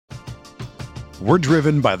We're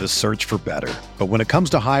driven by the search for better. But when it comes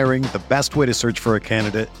to hiring, the best way to search for a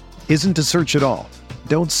candidate isn't to search at all.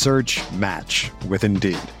 Don't search, match with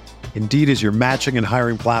Indeed. Indeed is your matching and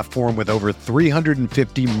hiring platform with over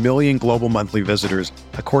 350 million global monthly visitors,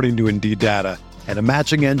 according to Indeed data, and a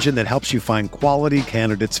matching engine that helps you find quality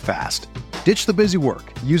candidates fast. Ditch the busy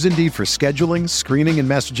work. Use Indeed for scheduling, screening, and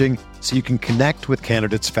messaging so you can connect with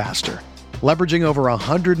candidates faster. Leveraging over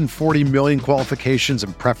 140 million qualifications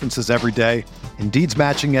and preferences every day, Indeed's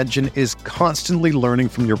matching engine is constantly learning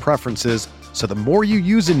from your preferences, so the more you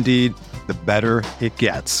use Indeed, the better it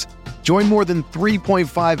gets. Join more than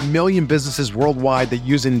 3.5 million businesses worldwide that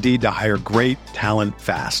use Indeed to hire great talent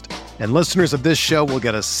fast. And listeners of this show will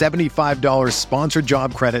get a $75 sponsored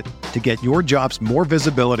job credit to get your jobs more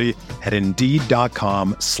visibility at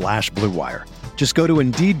Indeed.com/Blue Wire. Just go to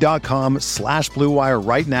Indeed.com/Blue Wire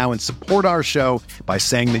right now and support our show by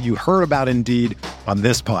saying that you heard about Indeed on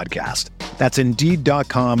this podcast. That's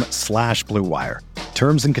Indeed.com/Blue Wire.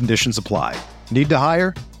 Terms and conditions apply. Need to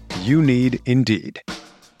hire? You need Indeed.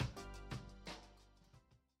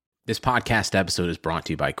 This podcast episode is brought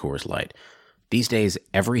to you by Coors Light. These days,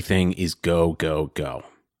 everything is go, go, go.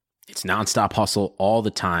 It's nonstop hustle all the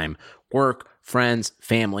time. Work, friends,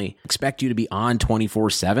 family, expect you to be on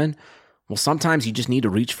 24/7. Well, sometimes you just need to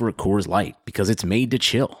reach for a Coors Light because it's made to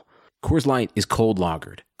chill. Coors Light is cold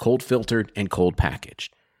lagered, cold filtered, and cold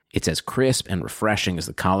packaged. It's as crisp and refreshing as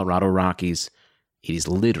the Colorado Rockies. It is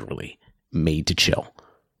literally made to chill.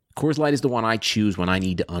 Coors Light is the one I choose when I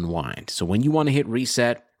need to unwind. So when you want to hit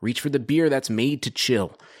reset, reach for the beer that's made to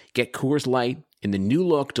chill. Get Coors Light in the new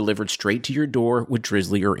look delivered straight to your door with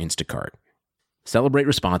Drizzly or Instacart. Celebrate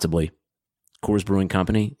responsibly. Coors Brewing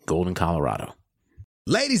Company, Golden, Colorado.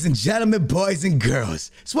 Ladies and gentlemen, boys and girls,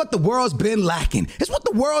 it's what the world's been lacking. It's what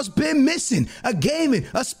the world's been missing. A gaming,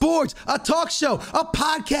 a sports, a talk show, a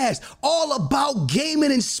podcast, all about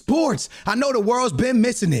gaming and sports. I know the world's been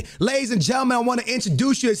missing it. Ladies and gentlemen, I want to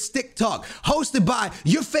introduce you to Stick Talk, hosted by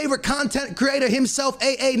your favorite content creator himself,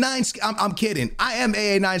 AA9. I'm kidding. I am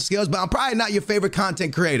AA9 Skills, but I'm probably not your favorite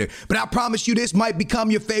content creator. But I promise you this might become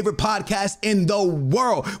your favorite podcast in the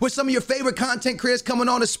world, with some of your favorite content creators coming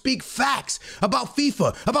on to speak facts about FIFA,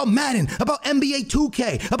 about Madden, about NBA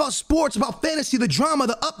 2K, about sports, about fantasy, the drama,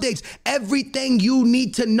 the updates, everything you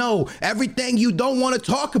need to know, everything you don't want to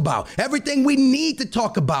talk about, everything we need to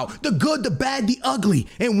talk about, the good, the bad, the ugly,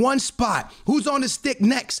 in one spot. Who's on the stick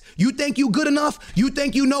next? You think you good enough? You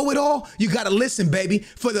think you know it all? You got to listen, baby,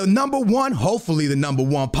 for the number one, hopefully the number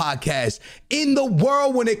one podcast in the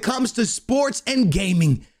world when it comes to sports and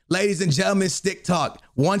gaming. Ladies and gentlemen, Stick Talk,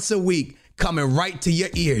 once a week, coming right to your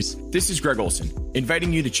ears. This is Greg Olson,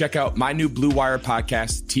 inviting you to check out my new Blue Wire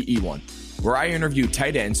podcast, TE1, where I interview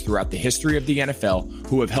tight ends throughout the history of the NFL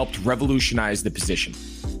who have helped revolutionize the position.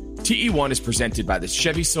 TE1 is presented by the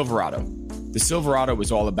Chevy Silverado. The Silverado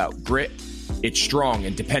is all about grit. It's strong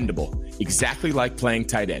and dependable, exactly like playing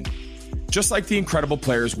tight end. Just like the incredible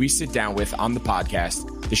players we sit down with on the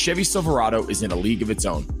podcast, the Chevy Silverado is in a league of its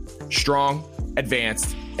own. Strong,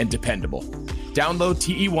 advanced, and dependable. Download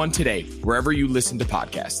TE1 today, wherever you listen to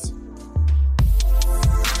podcasts.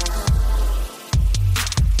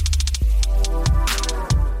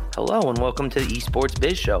 Hello and welcome to the Esports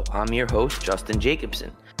Biz Show. I'm your host, Justin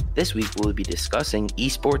Jacobson. This week we'll be discussing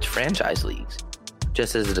esports franchise leagues.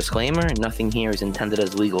 Just as a disclaimer, nothing here is intended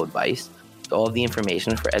as legal advice. All of the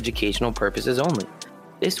information is for educational purposes only.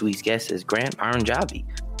 This week's guest is Grant Paranjape.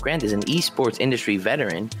 Grant is an esports industry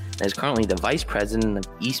veteran and is currently the vice president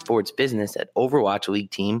of esports business at Overwatch League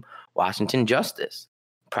team Washington Justice.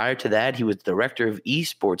 Prior to that, he was director of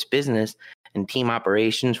esports business and team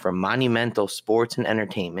operations for Monumental Sports and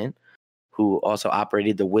Entertainment, who also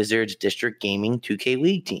operated the Wizards District Gaming 2K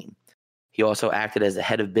League team. He also acted as the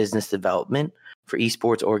head of business development for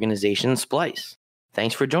esports organization Splice.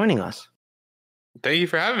 Thanks for joining us. Thank you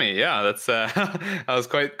for having me. Yeah, that's that was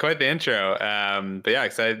quite the intro. But yeah,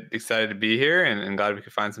 excited to be here and glad we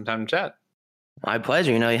could find some time to chat. My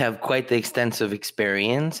pleasure. You know, you have quite the extensive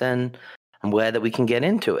experience, and I'm glad that we can get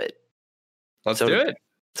into it. Let's do it.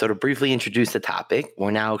 So to briefly introduce the topic,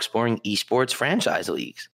 we're now exploring esports franchise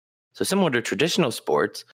leagues. So similar to traditional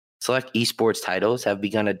sports, select esports titles have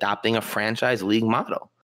begun adopting a franchise league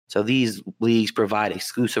model. So these leagues provide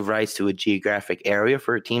exclusive rights to a geographic area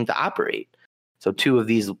for a team to operate. So two of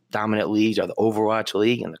these dominant leagues are the Overwatch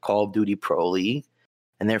League and the Call of Duty Pro League,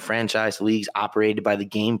 and they're franchise leagues operated by the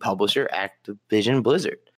game publisher Activision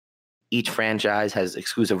Blizzard. Each franchise has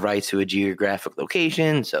exclusive rights to a geographic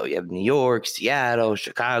location. So you have New York, Seattle,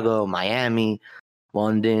 Chicago, Miami,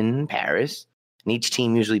 London, Paris. And each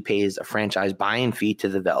team usually pays a franchise buy-in fee to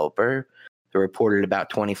the developer, They're reported about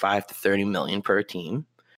 25 to 30 million per team.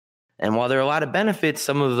 And while there are a lot of benefits,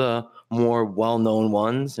 some of the more well-known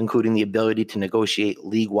ones, including the ability to negotiate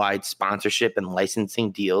league-wide sponsorship and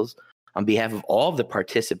licensing deals on behalf of all of the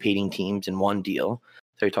participating teams in one deal.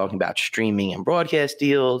 So you're talking about streaming and broadcast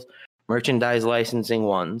deals, merchandise licensing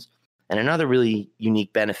ones. And another really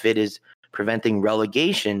unique benefit is preventing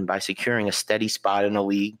relegation by securing a steady spot in a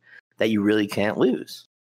league that you really can't lose.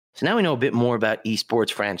 So now we know a bit more about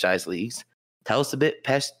esports franchise leagues. Tell us a bit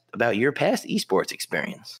about your past esports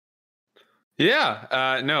experience.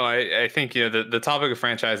 Yeah, no, I think, the topic of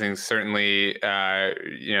franchising certainly,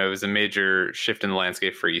 it was a major shift in the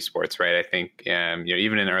landscape for esports, right? I think,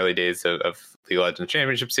 even in the early days of League of Legends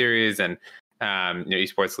Championship Series and,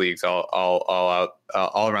 esports leagues all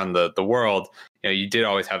around the world, you did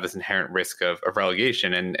always have this inherent risk of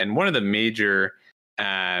relegation. And one of the major,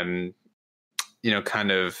 one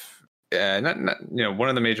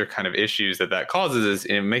of the major kind of issues that causes is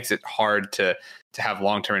it makes it hard to have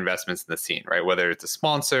long-term investments in the scene, right? Whether it's a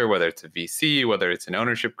sponsor, whether it's a VC, whether it's an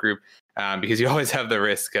ownership group, because you always have the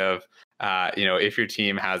risk of, if your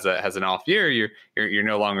team has an off year, you're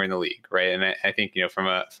no longer in the league, right? And I think, from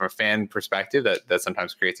a fan perspective, that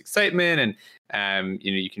sometimes creates excitement, and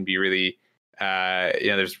you can be really,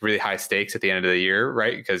 there's really high stakes at the end of the year,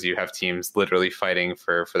 right? Because you have teams literally fighting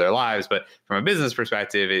for their lives. But from a business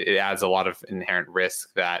perspective, it adds a lot of inherent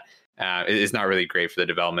risk that is not really great for the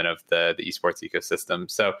development of the esports ecosystem.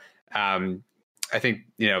 So I think,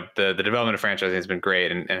 the development of franchising has been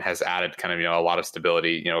great and has added kind of, a lot of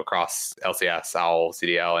stability, across LCS, OWL,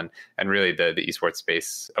 CDL, and really the esports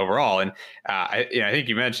space overall. And I think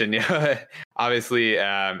you mentioned, obviously,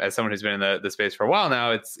 as someone who's been in the space for a while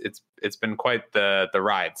now, it's been quite the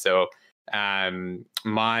ride. So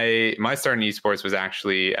my start in esports was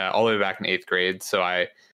actually all the way back in 8th grade. So I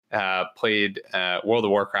played World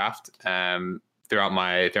of Warcraft throughout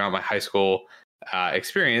my high school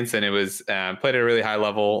experience, and it was played at a really high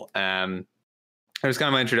level. It was kind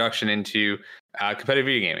of my introduction into competitive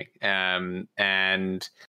video gaming. And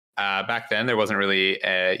back then there wasn't really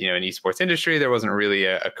an esports industry. There wasn't really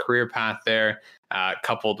a career path there.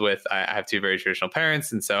 Coupled with I have two very traditional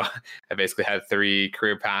parents, and so I basically had 3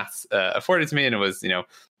 career paths afforded to me, and it was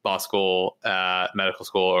law school, medical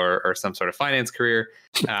school, or some sort of finance career.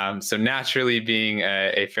 So naturally, being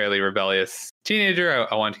a fairly rebellious teenager,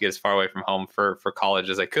 I wanted to get as far away from home for college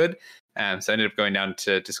as I could. So I ended up going down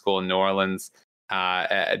to school in New Orleans,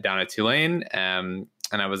 down at Tulane. And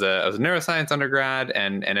I was a neuroscience undergrad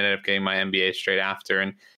and ended up getting my MBA straight after.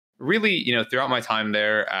 And really, throughout my time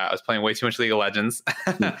there, I was playing way too much League of Legends,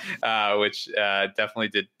 which definitely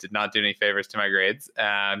did not do any favors to my grades.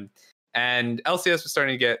 And LCS was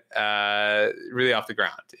starting to get really off the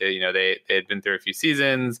ground. They had been through a few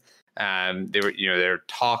seasons. There were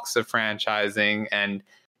talks of franchising, and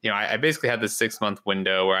I basically had this 6-month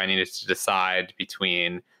window where I needed to decide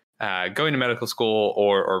between going to medical school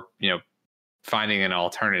or finding an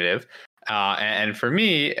alternative. And for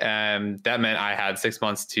me, that meant I had 6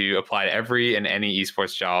 months to apply to every and any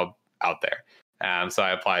esports job out there. So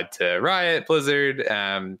I applied to Riot, Blizzard,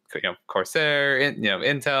 Corsair,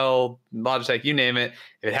 Intel, Logitech, you name it.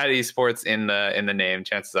 If it had esports in the name,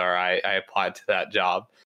 chances are I applied to that job.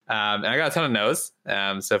 And I got a ton of no's.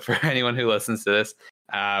 So for anyone who listens to this,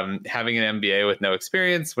 having an MBA with no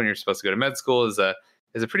experience when you're supposed to go to med school is a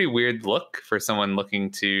pretty weird look for someone looking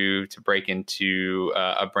to break into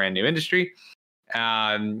a brand new industry. But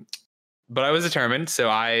I was determined, so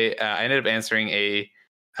I ended up answering a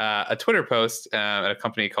Twitter post at a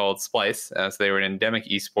company called Splice. So they were an endemic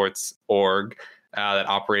esports org that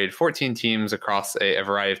operated 14 teams across a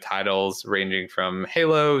variety of titles, ranging from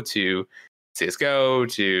Halo to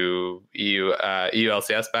CSGO to EU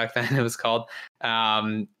LCS back then it was called.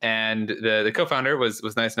 And the co-founder was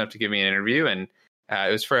nice enough to give me an interview, and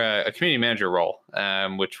it was for a community manager role,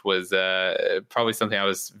 which was probably something I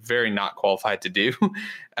was very not qualified to do.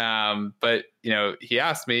 But he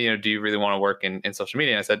asked me, do you really want to work in social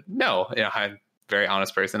media? And I said, no. I'm a very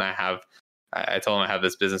honest person. I told him I have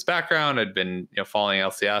this business background. I'd been following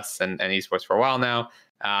LCS and esports for a while now,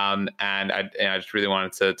 and I just really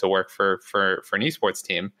wanted to work for an esports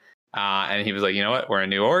team. And he was like, you know what? We're a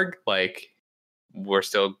new org. Like, we're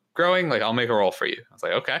still growing. Like, I'll make a role for you. I was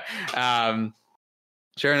like, okay.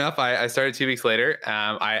 Sure enough, I started 2 weeks later.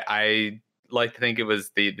 I like to think it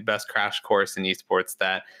was the best crash course in esports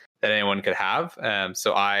that anyone could have.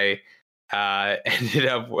 So I ended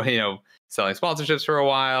up, selling sponsorships for a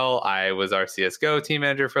while. I was our CSGO team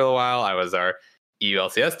manager for a while. I was our EU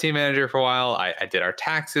LCS team manager for a while. I did our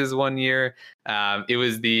taxes 1 year. It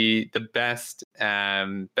was the best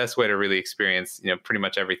way to really experience, pretty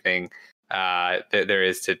much everything there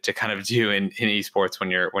is to kind of do in esports when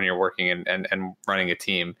you're working and running a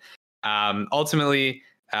team. Ultimately,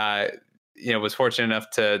 was fortunate enough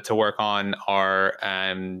to work on our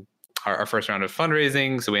first round of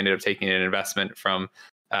fundraising. So we ended up taking an investment from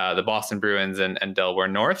the Boston Bruins and Delaware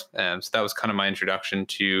North. So that was kind of my introduction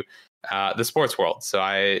to the sports world. So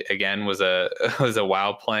I, again, was a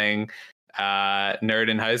WoW playing nerd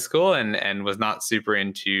in high school and was not super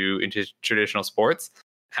into traditional sports.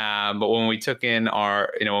 But when we took in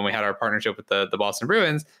when we had our partnership with the Boston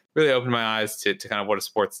Bruins, really opened my eyes to kind of what a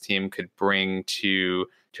sports team could bring to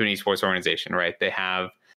an esports organization, right? They have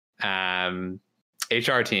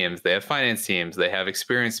HR teams, they have finance teams, they have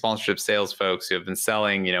experienced sponsorship sales folks who have been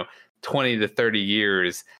selling, 20 to 30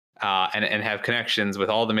 years and have connections with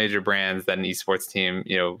all the major brands that an esports team,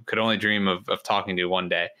 could only dream of talking to one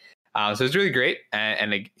day. So it's really great,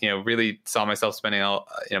 and really saw myself spending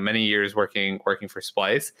many years working for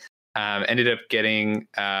Splice. Ended up getting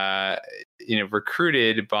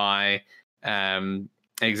recruited by an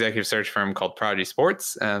executive search firm called Prodigy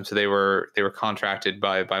Sports. So they were contracted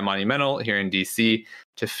by Monumental here in DC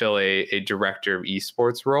to fill a director of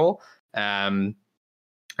esports role. And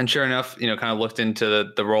sure enough, kind of looked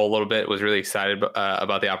into the role a little bit. Was really excited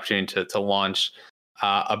about the opportunity to launch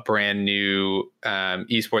a brand new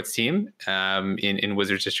esports team in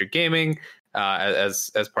Wizards District Gaming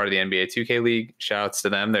as part of the NBA 2K League. Shoutouts to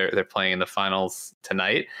them. They're playing in the finals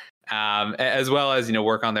tonight, as well as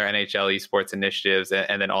work on their NHL esports initiatives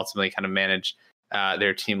and then ultimately kind of manage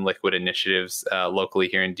their Team Liquid initiatives locally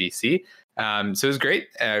here in DC. So it was great.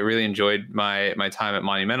 I really enjoyed my time at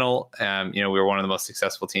Monumental. We were one of the most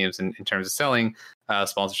successful teams in terms of selling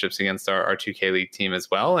sponsorships against our 2K League team as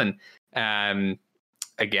well. And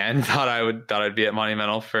again, thought I'd be at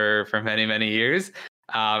Monumental for many years.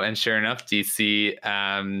 And sure enough, DC,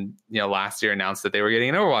 last year announced that they were getting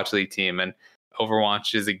an Overwatch League team. And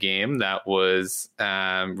Overwatch is a game that was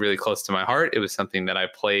really close to my heart. It was something that I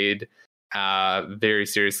played very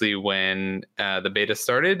seriously when the beta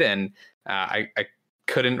started, and I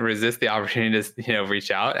couldn't resist the opportunity to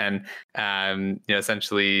reach out and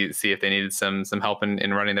essentially see if they needed some help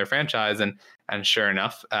in running their franchise. And sure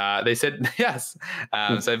enough, they said yes.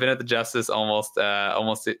 So I've been at the Justice almost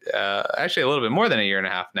actually a little bit more than a year and a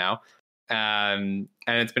half now. And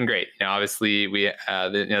it's been great. Obviously we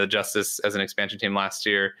the Justice as an expansion team last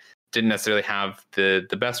year didn't necessarily have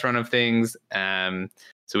the best run of things.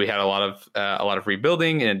 So we had a lot of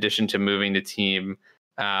rebuilding in addition to moving the team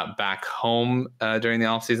back home during the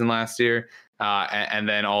off season last year. And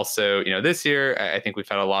then also, this year, I think we've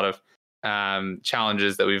had a lot of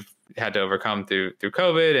challenges that we've had to overcome through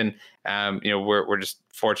COVID. And, we're just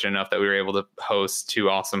fortunate enough that we were able to host 2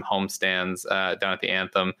 awesome home stands down at the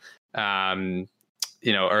Anthem,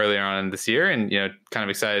 earlier on this year, and, kind of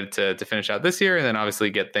excited to finish out this year and then obviously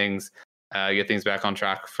get things back on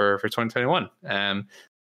track for 2021.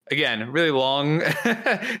 Again, really long,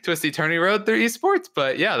 twisty, turny road through esports,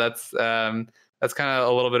 but yeah, that's kind of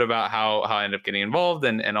a little bit about how I ended up getting involved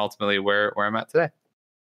and ultimately where I'm at today.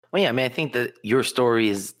 Well, yeah, I mean, I think that your story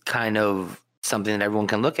is kind of something that everyone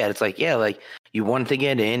can look at. It's like, yeah, like you wanted to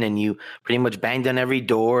get in and you pretty much banged on every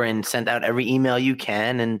door and sent out every email you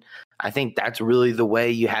can. And I think that's really the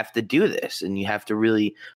way you have to do this. And you have to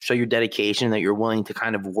really show your dedication, that you're willing to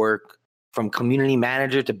kind of work from community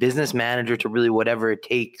manager to business manager to really whatever it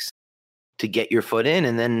takes to get your foot in.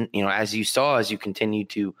 And then, as you continue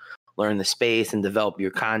to learn the space and develop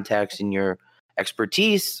your context and your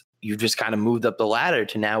expertise, you've just kind of moved up the ladder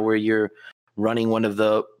to now where you're running one of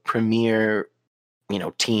the premier,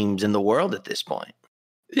 teams in the world at this point.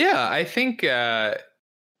 Yeah, I think esports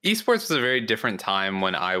was a very different time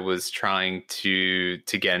when I was trying to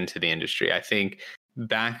get into the industry. I think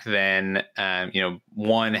back then,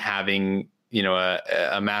 one having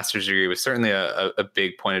a master's degree was certainly a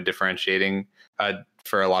big point of differentiating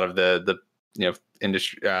for a lot of the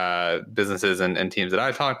industry businesses and teams that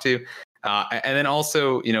I talked to, and then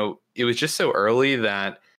also it was just so early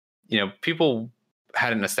that people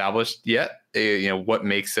hadn't established yet what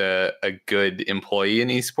makes a good employee in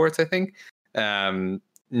esports. I think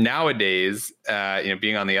nowadays,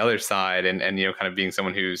 being on the other side and kind of being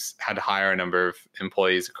someone who's had to hire a number of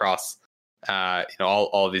employees across,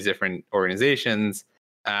 all of these different organizations.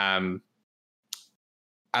 I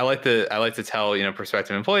like to tell,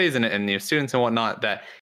 prospective employees and students and whatnot that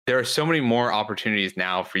there are so many more opportunities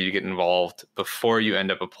now for you to get involved before you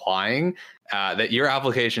end up applying, that your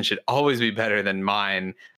application should always be better than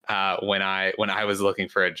mine when I was looking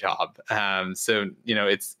for a job. So,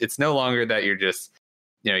 it's no longer that you're just,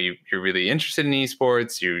 you're really interested in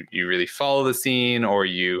esports, you really follow the scene, or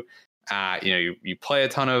you you play a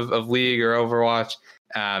ton of League or Overwatch.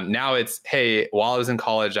 Now it's, hey, while I was in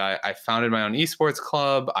college, I founded my own esports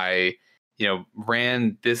club. I,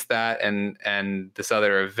 ran this, that, and this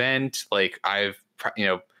other event. Like I've,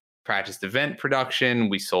 practiced event production.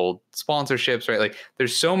 We sold sponsorships, right? Like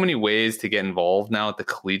there's so many ways to get involved now at the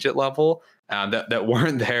collegiate level that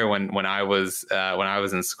weren't there when I was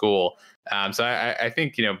in school. So I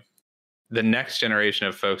think, the next generation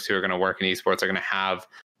of folks who are going to work in esports are going to have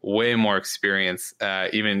way more experience,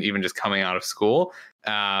 even just coming out of school.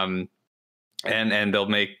 And they'll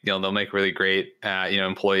make really great,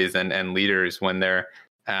 employees and leaders when they're,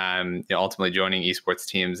 ultimately joining esports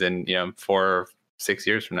teams in, 4 or 6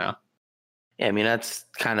 years from now. Yeah. I mean, that's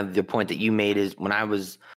kind of the point that you made is when I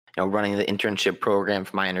was, running the internship program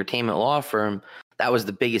for my entertainment law firm, that was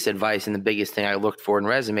the biggest advice and the biggest thing I looked for in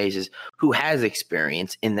resumes is who has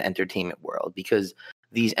experience in the entertainment world, because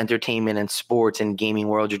these entertainment and sports and gaming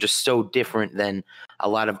worlds are just so different than a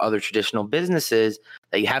lot of other traditional businesses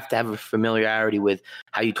that you have to have a familiarity with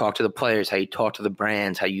how you talk to the players, how you talk to the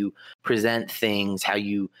brands, how you present things, how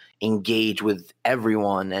you engage with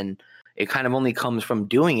everyone. And it kind of only comes from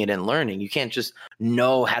doing it and learning. You can't just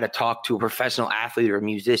know how to talk to a professional athlete or a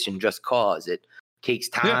musician just cause. It takes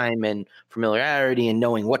time and familiarity and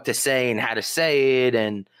knowing what to say and how to say it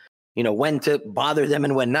and, when to bother them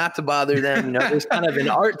and when not to bother them. There's kind of an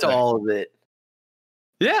art to all of it.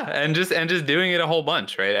 Yeah. And just doing it a whole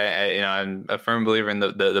bunch, right? I'm a firm believer in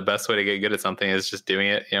the best way to get good at something is just doing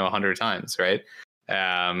it, 100 times, right?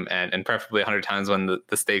 And preferably 100 times when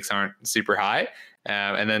the stakes aren't super high.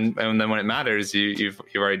 And then when it matters, you've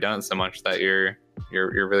already done it so much that you're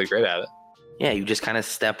really great at it. Yeah. You just kind of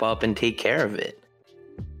step up and take care of it.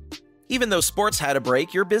 Even though sports had a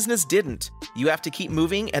break, your business didn't. You have to keep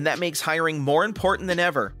moving, and that makes hiring more important than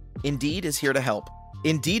ever. Indeed is here to help.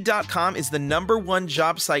 Indeed.com is the #1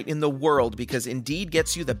 job site in the world because Indeed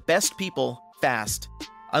gets you the best people fast.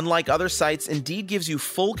 Unlike other sites, Indeed gives you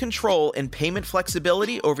full control and payment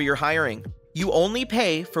flexibility over your hiring. You only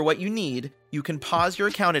pay for what you need, you can pause your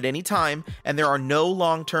account at any time, and there are no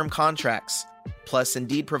long-term contracts. Plus,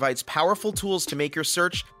 Indeed provides powerful tools to make your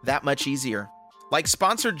search that much easier. Like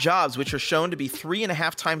sponsored jobs, which are shown to be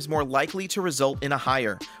 3.5 times more likely to result in a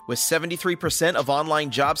hire. With 73% of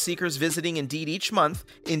online job seekers visiting Indeed each month,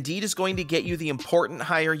 Indeed is going to get you the important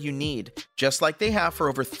hire you need, just like they have for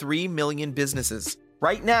over 3 million businesses.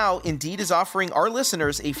 Right now, Indeed is offering our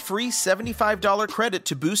listeners a free $75 credit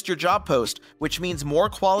to boost your job post, which means more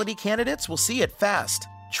quality candidates will see it fast.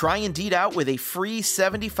 Try Indeed out with a free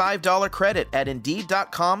 $75 credit at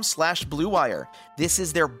Indeed.com/Blue Wire. This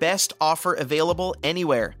is their best offer available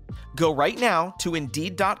anywhere. Go right now to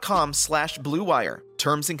Indeed.com/Blue Wire.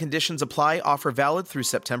 Terms and conditions apply. Offer valid through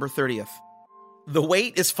September 30th. The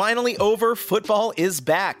wait is finally over. Football is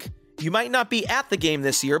back. You might not be at the game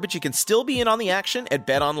this year, but you can still be in on the action at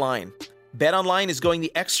BetOnline. BetOnline is going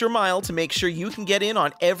the extra mile to make sure you can get in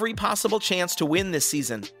on every possible chance to win this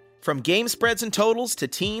season. From game spreads and totals to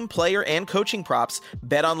team, player, and coaching props,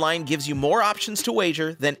 BetOnline gives you more options to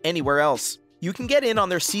wager than anywhere else. You can get in on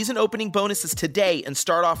their season opening bonuses today and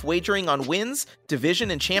start off wagering on wins,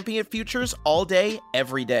 division, and champion futures all day,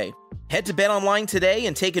 every day. Head to BetOnline today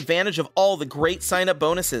and take advantage of all the great sign-up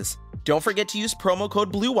bonuses. Don't forget to use promo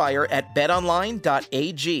code BlueWire at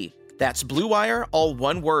betonline.ag. That's BlueWire, all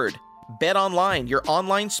one word. BetOnline, your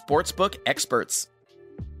online sportsbook experts.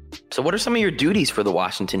 So what are some of your duties for the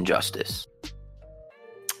Washington Justice?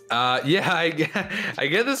 I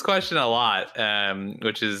get this question a lot, and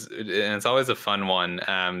it's always a fun one.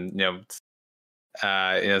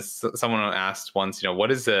 Someone asked once,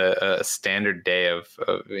 what is a standard day of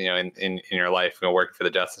in your life, working for the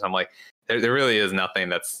Justice? I'm like, there really is nothing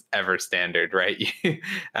that's ever standard, right?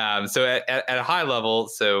 So at a high level,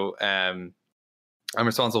 I'm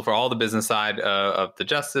responsible for all the business side of the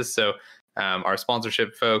Justice. So our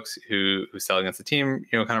sponsorship folks who sell against the team,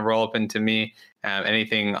 kind of roll up into me.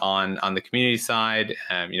 Anything on the community side,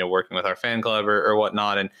 working with our fan club or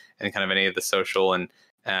whatnot, and kind of any of the social and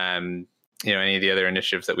any of the other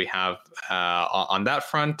initiatives that we have on that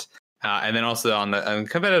front. And then also on the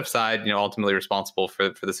competitive side, ultimately responsible for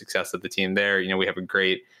the success of the team there. We have a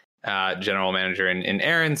great general manager in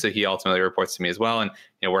Aaron, so he ultimately reports to me as well, and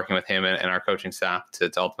working with him and our coaching staff to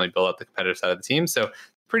ultimately build up the competitive side of the team. So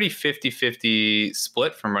pretty 50-50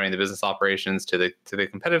 split from running the business operations to the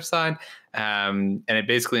competitive side, and it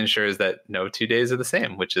basically ensures that no 2 days are the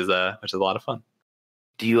same, which is a lot of fun.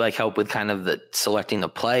 Do you help with kind of the selecting the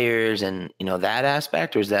players and that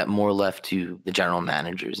aspect, or is that more left to the general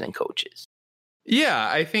managers and coaches? Yeah,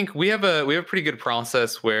 I think we have a pretty good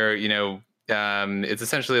process where it's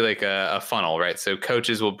essentially like a funnel, right? So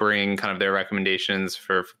coaches will bring kind of their recommendations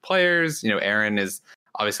for players. Aaron is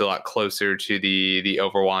obviously a lot closer to the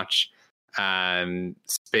Overwatch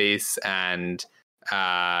space, and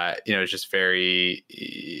it's just very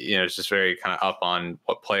kind of up on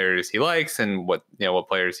what players he likes and what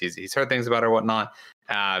players he's heard things about or whatnot.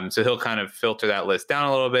 So he'll kind of filter that list down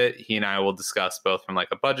a little bit. He and I will discuss both from like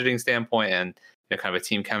a budgeting standpoint and kind of a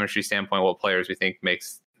team chemistry standpoint what players we think make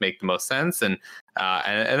the most sense, and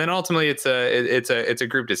then ultimately it's a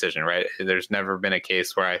group decision, right? There's never been a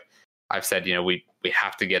case where I've said we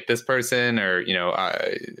have to get this person, or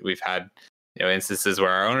we've had instances where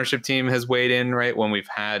our ownership team has weighed in, right, when we've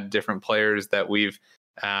had different players that we've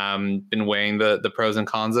been weighing the pros and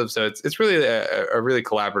cons of. So it's really a really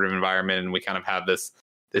collaborative environment, and we kind of have this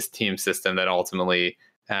team system that ultimately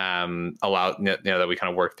allow that we kind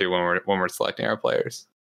of work through when we're selecting our players.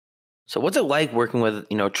 So what's it like working with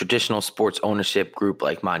traditional sports ownership group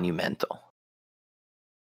like Monumental?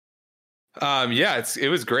 It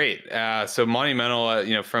was great. So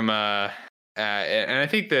Monumental, from and I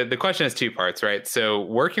think the question has two parts, right? So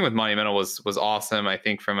working with Monumental was awesome. I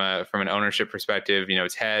think from an ownership perspective,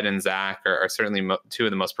 Ted and Zach are certainly two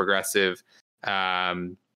of the most progressive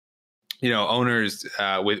owners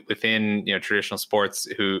within traditional sports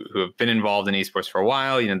who have been involved in esports for a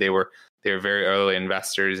while. They were very early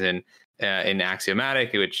investors in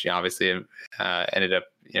Axiomatic, which obviously ended up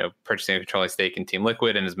purchasing a controlling stake in Team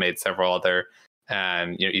Liquid, and has made several other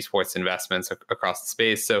esports investments across the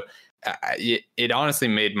space. So it honestly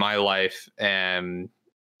made my life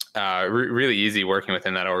really easy working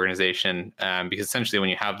within that organization, because essentially when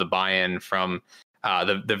you have the buy-in from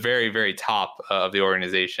the very, very top of the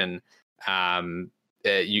organization,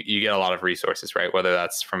 you get a lot of resources, right? Whether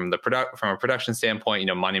that's from a production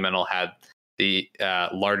standpoint, Monumental had the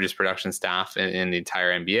largest production staff in the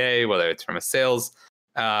entire NBA, whether it's from a sales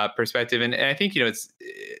perspective, and I think it's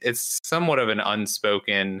somewhat of an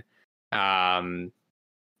unspoken kind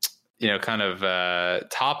of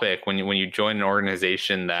topic when you join an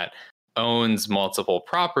organization that owns multiple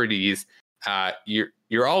properties.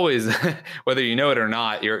 You're always, whether you know it or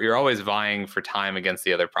not, you're always vying for time against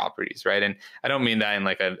the other properties, right? And I don't mean that in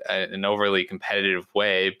like an overly competitive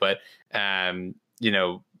way, but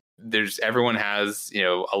everyone has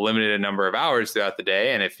a limited number of hours throughout the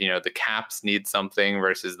day, and if the Caps need something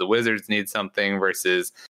versus the Wizards need something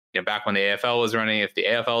versus back when the AFL was running, if the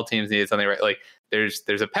AFL teams needed something, right? Like there's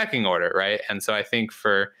a pecking order, right? And so I think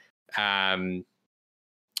for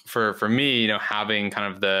me, having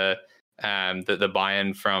kind of the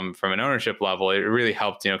buy-in from an ownership level, it really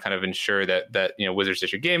helped kind of ensure that Wizards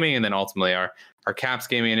District Gaming, and then ultimately our Caps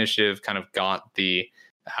Gaming initiative kind of got the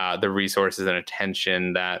resources and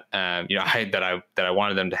attention that I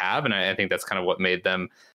wanted them to have, and I think that's kind of what made them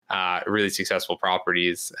really successful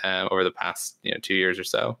properties over the past 2 years or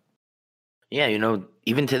so. Yeah,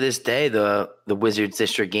 even to this day, the Wizards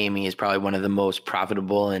District Gaming is probably one of the most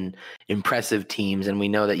profitable and impressive teams, and we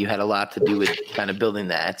know that you had a lot to do with kind of building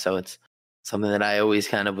that. So it's something that I always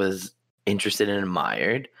kind of was interested and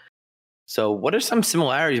admired. So what are some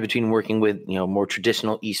similarities between working with more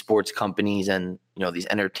traditional esports companies and these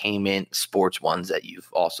entertainment sports ones that you've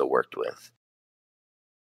also worked with?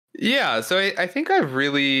 Yeah, so I think I've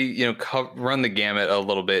really run the gamut a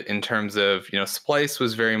little bit in terms of Splice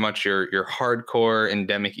was very much your hardcore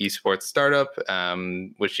endemic esports startup,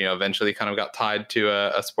 which eventually kind of got tied to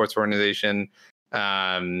a sports organization.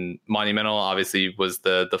 Monumental obviously was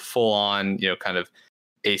the full on kind of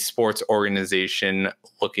a sports organization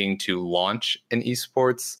looking to launch an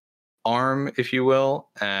esports arm, if you will,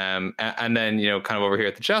 and then kind of over here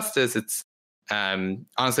at the Justice, it's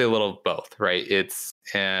honestly a little of both, right? It's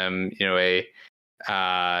Mark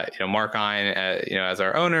Ein, as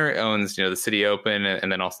our owner, owns the City Open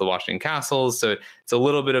and then also the Washington Castles, so it's a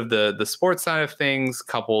little bit of the sports side of things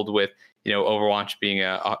coupled with Overwatch being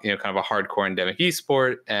a kind of a hardcore endemic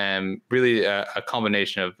esport, and really a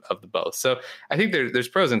combination of the both. So I think there's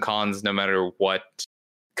pros and cons no matter what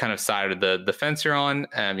kind of side of the fence you're on.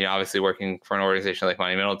 Obviously working for an organization like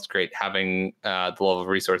Monumental, it's great having the level of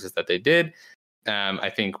resources that they did. I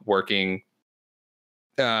think working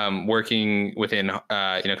within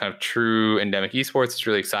kind of true endemic esports is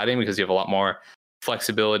really exciting because you have a lot more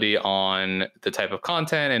flexibility on the type of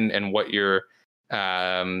content and what your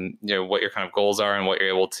what your kind of goals are and what you're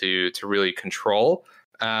able to really control.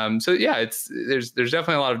 So yeah, there's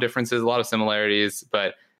definitely a lot of differences, a lot of similarities,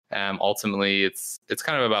 but ultimately it's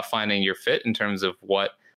kind of about finding your fit in terms of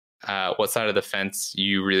what side of the fence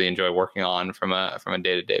you really enjoy working on from a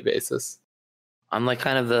day-to-day basis. On like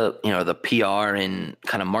kind of the, the PR and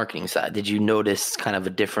kind of marketing side, did you notice kind of a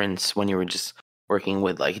difference when you were just working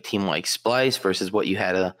with like a team like Splice versus what you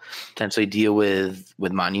had to potentially deal with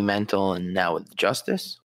Monumental and now with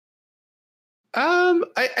Justice?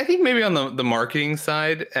 I think maybe on the marketing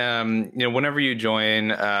side, whenever you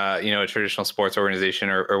join, a traditional sports organization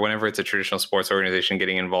or whenever it's a traditional sports organization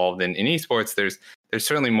getting involved in esports, there's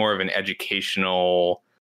certainly more of an educational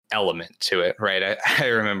element to it, right? I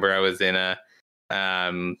remember I was in a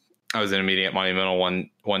meeting at Monumental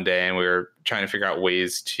one day, and we were trying to figure out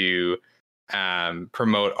ways to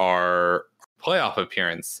promote our playoff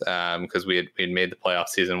appearance because we had made the playoff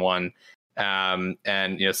season 1.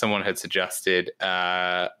 And someone had suggested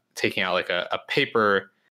taking out like a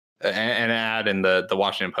paper, an ad in the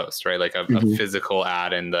Washington Post, right? Like a physical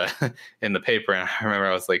ad in the paper. And I remember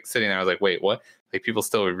I was like sitting there, I was like, wait, what? Like people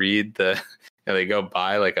still read they go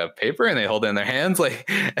buy like a paper and they hold it in their hands, like,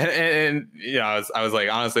 and I was like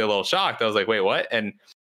honestly a little shocked. I was like, wait, what? And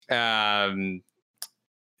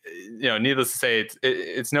needless to say,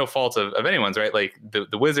 it's no fault of anyone's, right? Like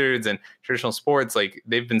the Wizards and traditional sports, like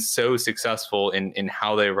they've been so successful in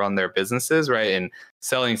how they run their businesses, right? And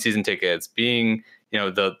selling season tickets, being,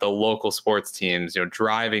 the local sports teams,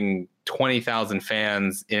 driving 20,000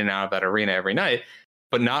 fans in and out of that arena every night.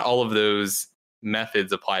 But not all of those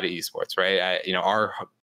methods apply to esports, right?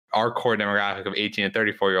 Our core demographic of 18 and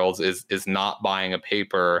 34-year-olds is not buying a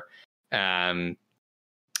paper and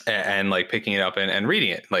like picking it up and reading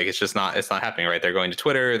it. Like it's not happening, right? They're going to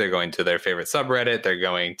Twitter, they're going to their favorite subreddit, they're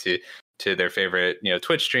going to their favorite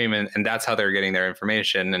Twitch stream, and that's how they're getting their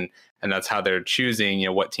information, and that's how they're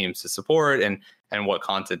choosing what teams to support and what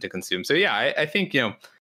content to consume. So yeah, I think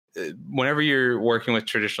whenever you're working with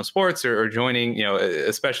traditional sports or joining,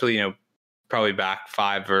 especially probably back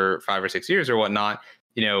 5 or 6 years or whatnot,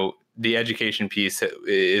 the education piece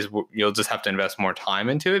is you'll just have to invest more time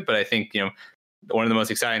into it. But I think one of the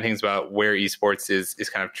most exciting things about where esports is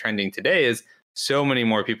kind of trending today is so many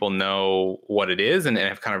more people know what it is and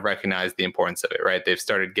have kind of recognized the importance of it, right? They've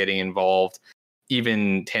started getting involved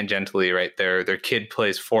even tangentially, right? Their kid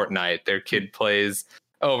plays Fortnite, their kid plays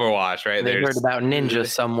Overwatch, right? They heard about Ninja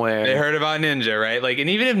somewhere. They heard about Ninja, right? Like, and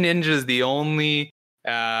even if Ninja's the only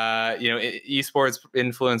esports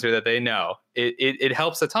influencer that they know, it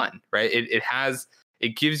helps a ton, right?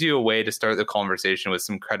 It gives you a way to start the conversation with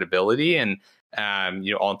some credibility and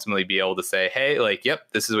ultimately be able to say, hey, like, yep,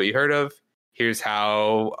 this is what you heard of. Here's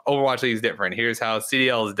how Overwatch League is different. Here's how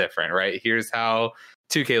CDL is different, right? Here's how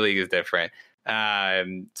 2K League is different.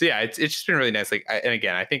 So yeah, it's just been really nice. Like, and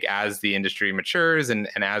again, I think as the industry matures and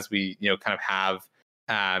as we kind of have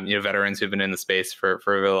veterans who've been in the space for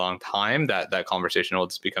a really long time, that conversation will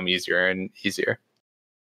just become easier and easier.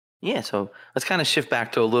 Yeah, so let's kind of shift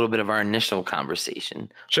back to a little bit of our initial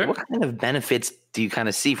conversation. Sure. What kind of benefits do you kind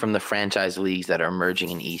of see from the franchise leagues that are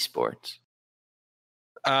emerging in esports?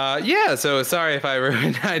 Yeah, so sorry if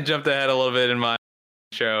I jumped ahead a little bit in my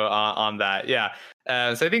show on that. Yeah.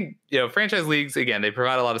 So I think, franchise leagues, again, they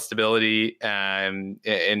provide a lot of stability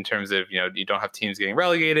in terms of, you don't have teams getting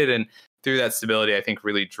relegated, and through that stability, I think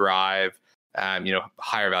really drive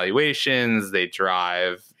higher valuations. They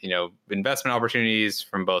drive, investment opportunities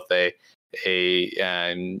from both a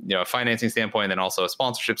financing standpoint and then also a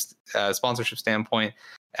sponsorship standpoint.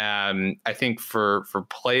 I think for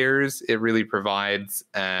players, it really provides,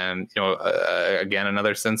 again,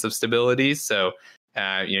 another sense of stability. So,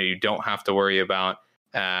 you don't have to worry about,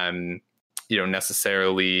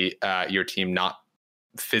 necessarily your team not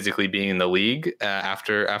physically being in the league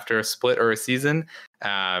after a split or a season.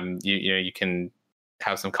 You can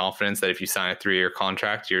have some confidence that if you sign a 3-year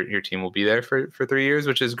contract, your team will be there for 3 years,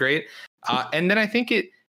 which is great. And then I think it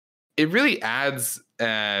really adds,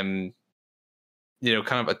 kind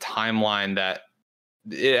of a timeline that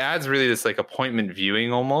it adds really this like appointment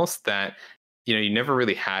viewing almost that, you never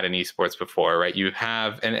really had in esports before, right? You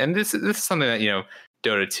have, and this is something that,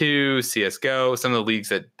 Dota 2, CSGO, some of the leagues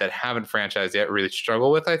that haven't franchised yet really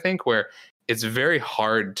struggle with, I think, where it's very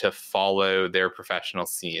hard to follow their professional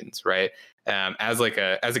scenes, right? As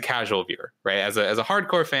a casual viewer, right? As a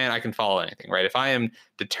hardcore fan, I can follow anything, right? If I am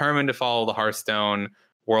determined to follow the Hearthstone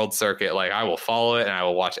World Circuit, like I will follow it and I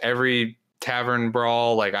will watch every tavern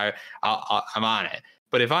brawl, like I'm on it.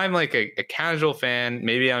 But if I'm like a casual fan,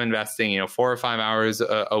 maybe I'm investing, 4 or 5 hours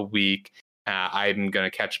a week. I'm going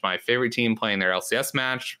to catch my favorite team playing their LCS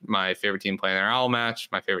match, my favorite team playing their OWL match,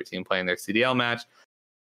 my favorite team playing their CDL match.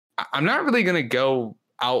 I'm not really going to go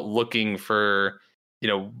out looking for,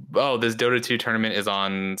 this Dota 2 tournament is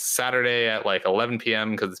on Saturday at like 11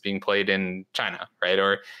 p.m. because it's being played in China, right?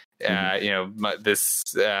 Or, this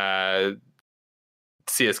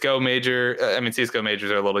CS:GO major. I mean, CS:GO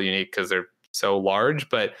majors are a little unique because they're so large,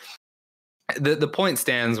 but the point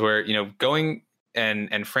stands where, you know, going and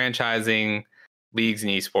franchising leagues in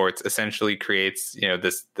esports essentially creates, you know,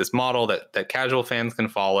 this model that casual fans can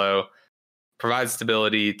follow, provides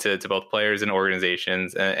stability to both players and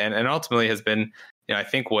organizations, and ultimately has been, you know, I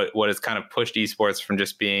think what has kind of pushed esports from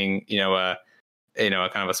just being, a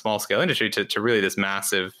kind of a small scale industry to really this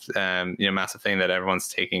massive, massive thing that everyone's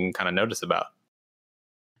taking kind of notice about.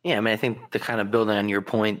 Yeah, I mean, I think the kind of building on your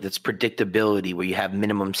point, that's predictability, where you have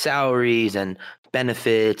minimum salaries and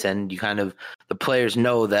benefits, and you kind of, the players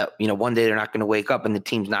know that, you know, one day they're not going to wake up and the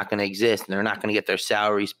team's not going to exist, and they're not going to get their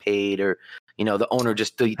salaries paid, or, you know, the owner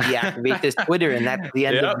just deactivates his Twitter, and that's the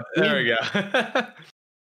end of the team. There we go.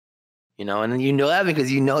 You know, and you know that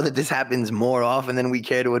because you know that this happens more often than we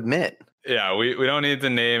care to admit. Yeah, we don't need to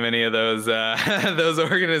name any of those those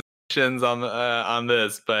organizations on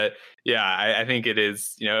this, but yeah, I think it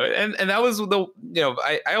is, you know, and that was the, you know,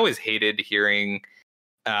 I always hated hearing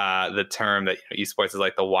the term that, you know, esports is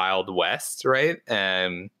like the Wild West, right?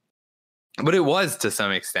 But it was to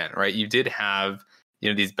some extent, right? You did have, you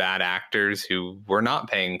know, these bad actors who were not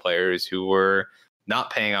paying players, who were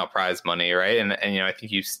not paying out prize money, right? And you know, I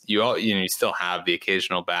think you still have the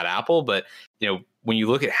occasional bad apple, but, you know, when you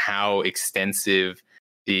look at how extensive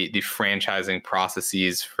the franchising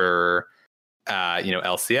processes for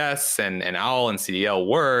LCS and OWL and CDL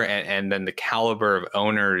were, and then the caliber of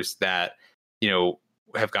owners that, you know,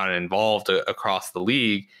 have gotten involved across the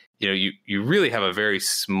league, you know, you really have a very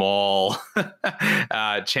small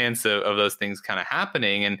chance of those things kind of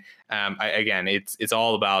happening. And again, it's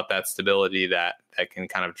all about that stability that can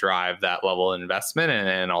kind of drive that level of investment,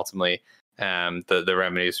 and ultimately the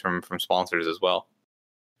revenues from sponsors as well.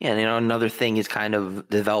 Yeah, and, you know, another thing is kind of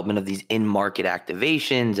the development of these in-market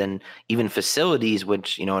activations and even facilities,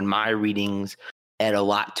 which, you know, in my readings, add a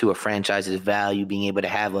lot to a franchise's value, being able to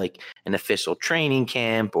have like an official training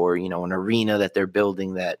camp, or, you know, an arena that they're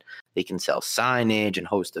building that they can sell signage and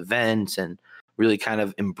host events and really kind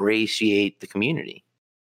of embraciate the community.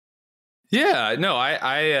 Yeah, no,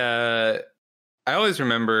 I always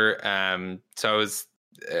remember, so I was,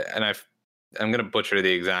 and I'm going to butcher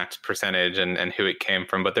the exact percentage and who it came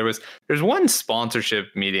from, but there's one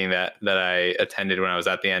sponsorship meeting that I attended when I was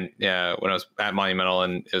at the end, when I was at Monumental,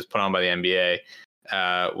 and it was put on by the NBA,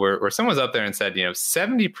 where someone was up there and said, you know,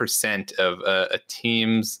 70% of a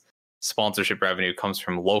team's sponsorship revenue comes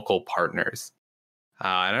from local partners.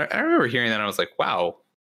 And I remember hearing that, and I was like, wow,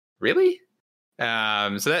 really?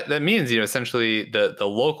 So that means, you know, essentially the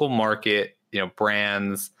local market, you know,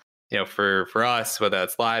 brands, you know, for us, whether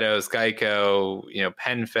that's Leidos, Geico, you know,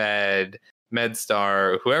 PenFed,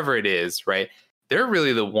 MedStar, whoever it is, right? They're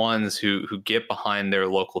really the ones who get behind their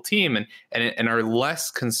local team and are less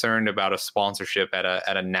concerned about a sponsorship at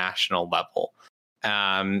a national level.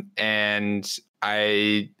 And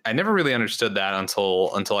I never really understood that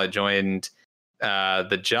until I joined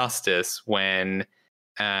the Justice, when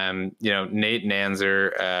Nate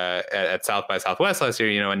Nanzer at South by Southwest last year,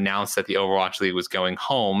 you know, announced that the Overwatch League was going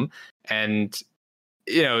home, and,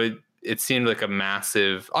 you know, it seemed like a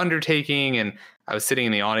massive undertaking. And I was sitting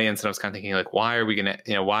in the audience, and I was kind of thinking, like, why are we gonna,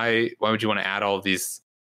 you know, why would you want to add all of these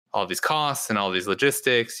costs and all of these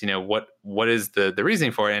logistics? You know, what is the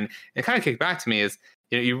reasoning for it? And it kind of kicked back to me is,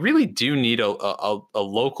 you know, you really do need a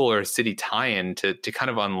local or a city tie-in to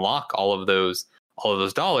kind of unlock all of those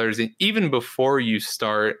dollars. And even before you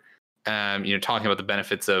start, talking about the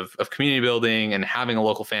benefits of community building and having a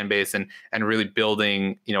local fan base and really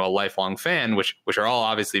building, you know, a lifelong fan, which are all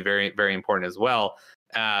obviously very, very important as well.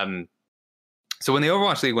 So when the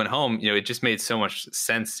Overwatch League went home, you know, it just made so much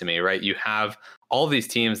sense to me, right? You have all these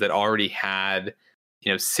teams that already had,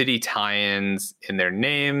 you know, city tie-ins in their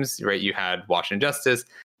names, right? You had Washington Justice,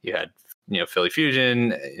 you had, you know, Philly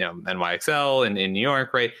Fusion, you know, NYXL in New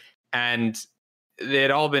York, right? And they had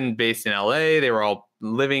all been based in LA. They were all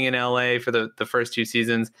living in LA for the first two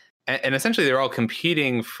seasons. And essentially they were all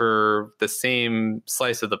competing for the same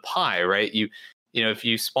slice of the pie, right? You know, if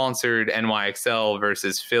you sponsored NYXL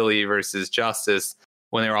versus Philly versus Justice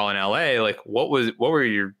when they were all in LA, like what were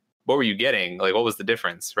you getting? Like, what was the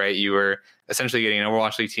difference, right? You were essentially getting an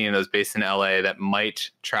Overwatch League team that was based in LA that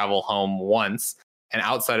might travel home once. And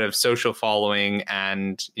outside of social following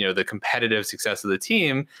and, you know, the competitive success of the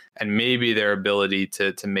team and maybe their ability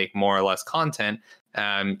to make more or less content,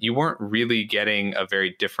 you weren't really getting a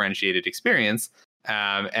very differentiated experience.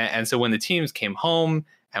 And so when the teams came home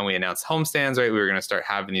and we announced homestands, right, we were going to start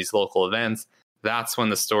having these local events. That's when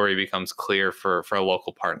the story becomes clear for a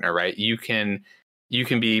local partner, right? You can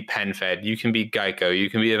be PenFed, you can be Geico, you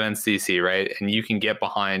can be Events DC, right? And you can get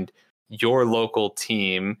behind your local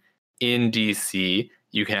team in DC.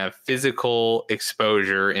 You can have physical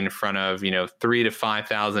exposure in front of 3,000 to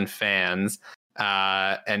 5,000 fans,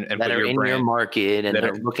 and that put are your in your market and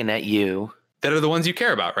they're looking at you. That are the ones you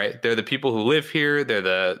care about, right? They're the people who live here. They're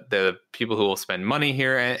the people who will spend money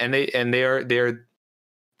here, and they're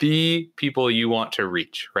the people you want to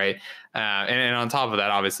reach, right? And on top of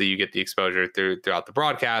that, obviously, you get the exposure throughout the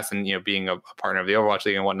broadcast and being a partner of the Overwatch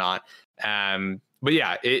League and whatnot. But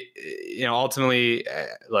yeah, ultimately,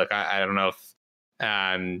 look, I don't know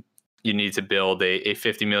if you need to build a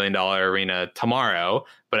 $50 million arena tomorrow,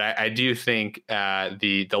 but I do think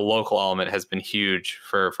the local element has been huge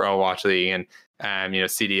for Overwatch League and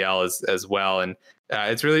CDL as well, and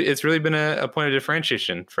it's really been a point of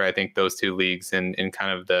differentiation for, I think, those two leagues in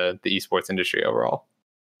kind of the esports industry overall.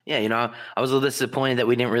 Yeah, I was a little disappointed that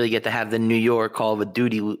we didn't really get to have the New York Call of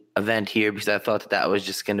Duty event here, because I thought that was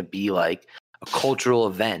just going to be like a cultural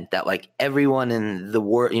event that like everyone in the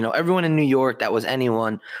world, everyone in New York that was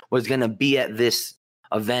anyone was going to be at this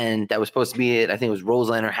event that was supposed to be at, I think it was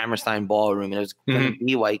Roseland or Hammerstein Ballroom, and it was going to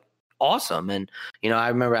be like awesome. And, I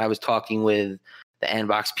remember I was talking with the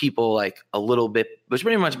Andbox people like a little bit, it was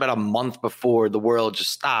pretty much about a month before the world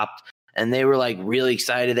just stopped. And they were like really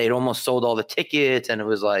excited. They'd almost sold all the tickets. And it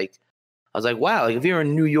was like, I was like, wow, like if you're a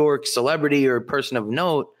New York celebrity or a person of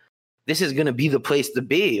note, this is going to be the place to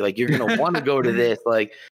be. Like, you're going to want to go to this.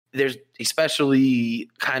 Like, there's, especially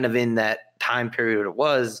kind of in that time period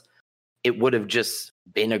it would have just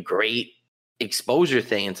been a great exposure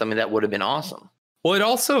thing and something that would have been awesome. Well, it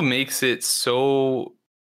also makes it so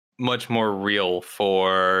much more real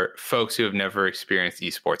for folks who have never experienced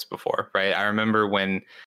esports before, right? I remember when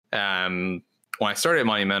I started at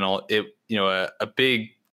Monumental, a big,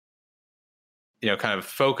 kind of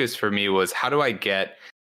focus for me was, how do I get,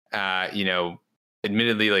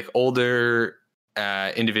 admittedly like older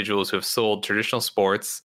individuals who have sold traditional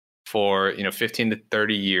sports for 15 to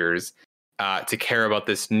 30 years to care about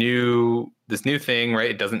this new thing,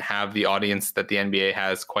 right? It doesn't have the audience that the NBA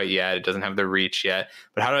has quite yet. It doesn't have the reach yet.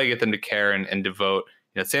 But how do I get them to care and devote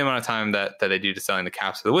the same amount of time that they do to selling the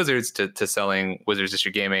caps for the Wizards to selling Wizards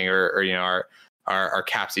District Gaming or our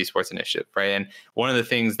caps esports initiative, right? And one of the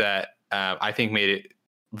things that I think made it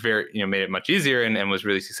made it much easier and was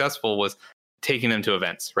really successful was taking them to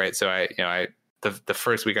events, right? So the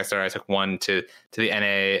first week I started, I took one to the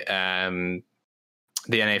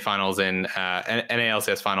NA finals in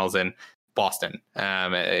NALCS finals in Boston.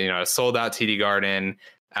 A sold out TD Garden,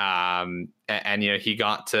 and he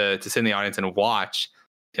got to sit in the audience and watch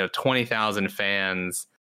 20,000 fans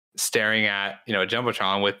staring at a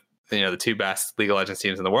jumbotron with the two best League of Legends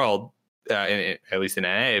teams in the world, at least in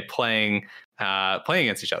NA, playing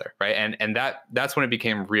against each other, right? And that's when it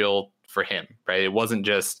became real for him, right? It wasn't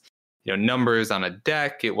just numbers on a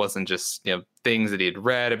deck. It wasn't just things that he had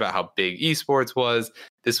read about how big esports was.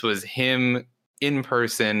 This was him in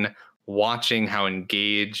person, watching how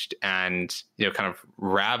engaged and kind of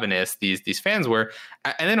ravenous these fans were,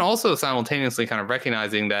 and then also simultaneously kind of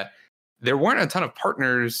recognizing that there weren't a ton of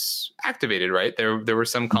partners activated, right? There were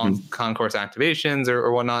some concourse activations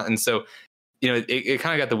or whatnot, and so it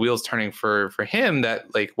kind of got the wheels turning for him,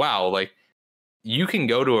 that like, wow, like you can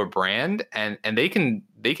go to a brand and they can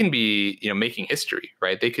be making history,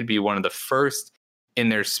 right? They could be one of the first in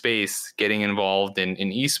their space getting involved in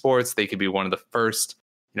esports. They could be one of the first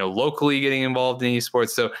locally getting involved in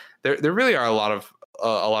esports. So there really are a lot of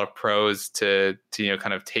pros to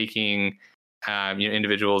kind of taking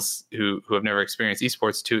individuals who have never experienced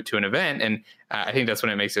esports to an event, and I think that's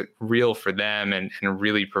when it makes it real for them and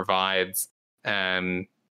really provides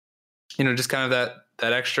just kind of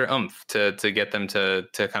that extra oomph to get them to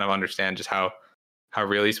kind of understand just how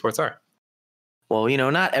real esports are. Well, we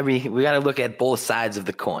got to look at both sides of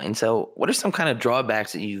the coin. So what are some kind of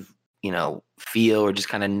drawbacks that you've feel or just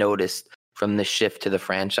kind of noticed from the shift to the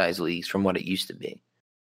franchise leagues from what it used to be?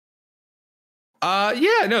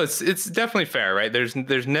 It's definitely fair, right? There's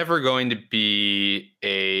never going to be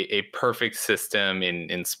a perfect system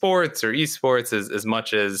in sports or esports as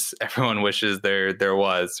much as everyone wishes there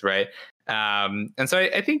was, right? And so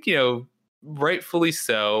I think rightfully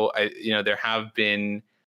so. There have been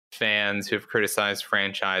fans who have criticized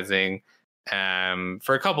franchising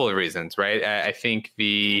for a couple of reasons, right? I think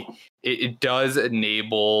it does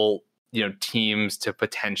enable teams to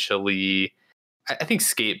potentially, I think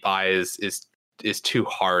skate by is too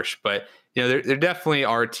harsh, but there definitely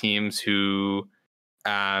are teams who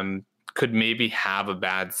could maybe have a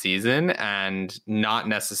bad season and not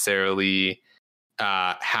necessarily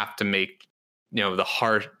have to make the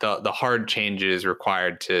hard changes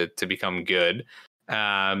required to become good.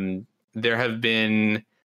 There have been,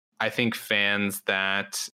 I think fans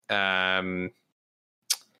that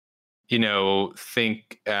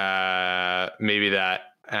think maybe that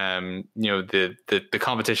the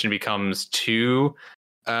competition becomes too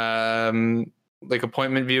like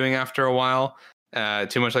appointment viewing after a while,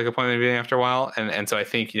 too much like appointment viewing after a while, and so I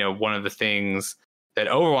think one of the things that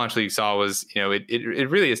Overwatch League saw was it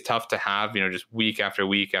really is tough to have just week after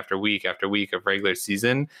week after week after week of regular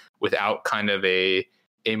season without kind of a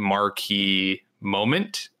marquee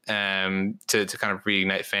moment to kind of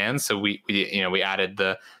reignite fans. So we added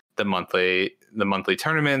the monthly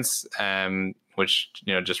tournaments, which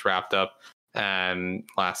just wrapped up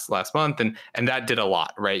last month, and that did a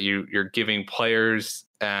lot, right? You're giving players,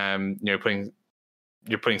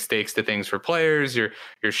 you're putting stakes to things for players. You're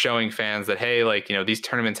showing fans that, hey, like these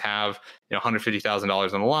tournaments have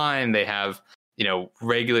 $150,000 on the line. They have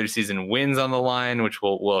regular season wins on the line, which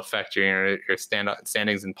will affect your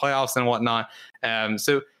standings in playoffs and whatnot.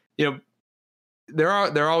 So there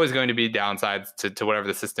are always going to be downsides to whatever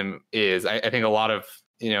the system is. I think a lot of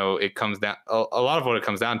it comes down, a lot of what it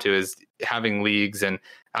comes down to is having leagues and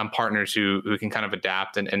partners who can kind of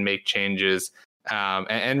adapt and make changes,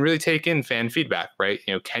 and really take in fan feedback, right?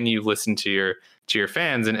 Can you listen to your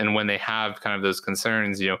fans, and when they have kind of those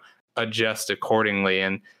concerns, adjust accordingly.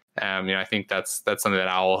 And I think that's something that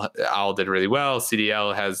Owl did really well.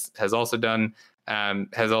 CDL has also done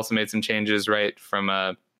has also made some changes, right, from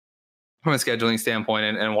a scheduling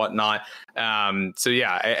standpoint and whatnot. So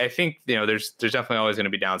yeah, I think there's definitely always going to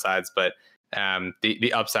be downsides, but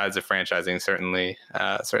the upsides of franchising certainly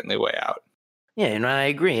way out. Yeah, and I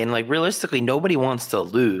agree. And like realistically, nobody wants to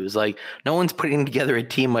lose. Like no one's putting together a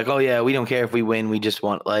team like, oh yeah, we don't care if we win. We just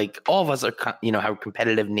want, like, all of us are have a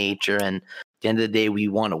competitive nature, and at the end of the day, we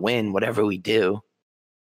want to win whatever we do.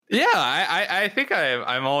 Yeah, I think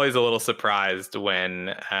I'm always a little surprised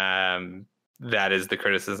when that is the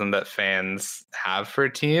criticism that fans have for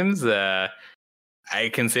teams. I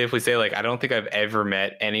can safely say, like, I don't think I've ever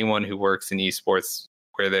met anyone who works in esports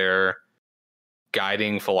where their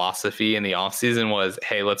guiding philosophy in the off season was,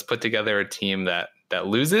 hey, let's put together a team that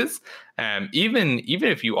loses. Even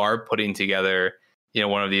if you are putting together,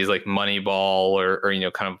 one of these like Moneyball or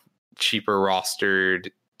kind of cheaper rostered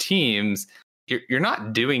teams, you're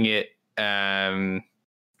not doing it,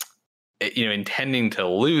 intending to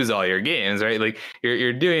lose all your games, right? Like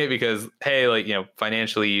you're doing it because, hey, like,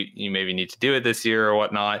 financially you maybe need to do it this year or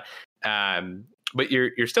whatnot. But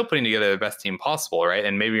you're still putting together the best team possible, right?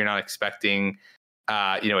 And maybe you're not expecting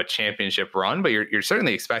a championship run, but you're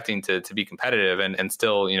certainly expecting to be competitive and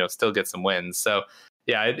still get some wins. So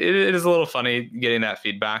yeah, it is a little funny getting that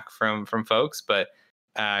feedback from folks, but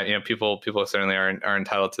people certainly are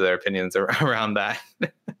entitled to their opinions around that.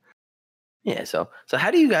 Yeah. So how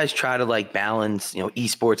do you guys try to like balance,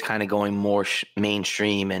 esports kind of going more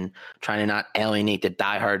mainstream and trying to not alienate the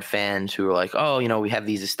diehard fans who are like, oh, we have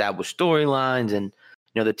these established storylines, and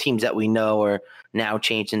the teams that we know are now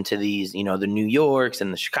changing to these, the New Yorks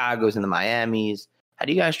and the Chicagos and the Miamis. How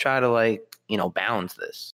do you guys try to like, balance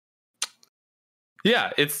this? Yeah,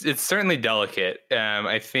 it's certainly delicate.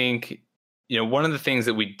 I think, one of the things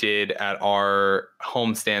that we did at our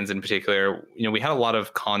home stands in particular, we had a lot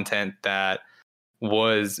of content that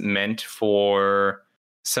was meant for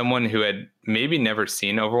someone who had maybe never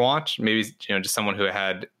seen Overwatch, maybe, just someone who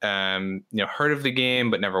had, heard of the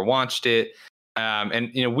game but never watched it.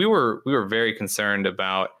 And we were very concerned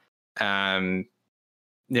about how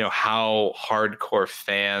hardcore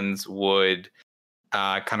fans would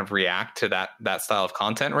kind of react to that style of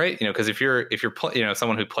content, right? Because if you're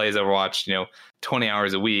someone who plays Overwatch 20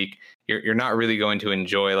 hours a week, you're not really going to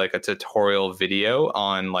enjoy like a tutorial video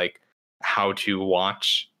on like how to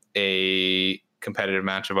watch a competitive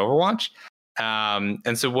match of Overwatch.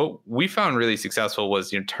 And so what we found really successful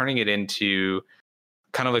was turning it into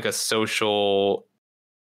kind of like a social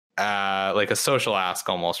ask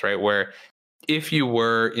almost, right? Where if you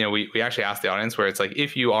were, we actually asked the audience where it's like,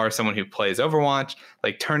 if you are someone who plays Overwatch,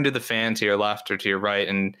 like turn to the fan to your left or to your right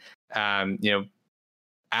and,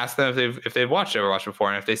 ask them if they've watched Overwatch before.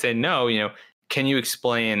 And if they say no, can you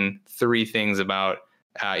explain 3 things about,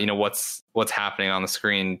 what's happening on the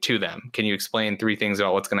screen to them? Can you explain 3 things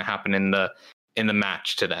about what's going to happen in the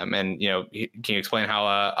match to them? And, can you explain how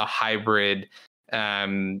a hybrid,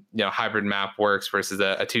 hybrid map works versus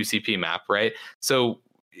a 2CP map, right? So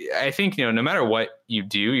I think, no matter what you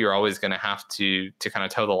do, you're always going to have to kind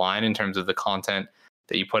of toe the line in terms of the content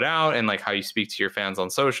that you put out and like how you speak to your fans on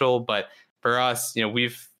social. But for us,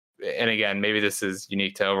 and again, maybe this is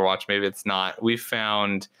unique to Overwatch, maybe it's not. We've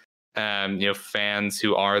found, fans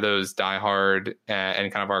who are those diehard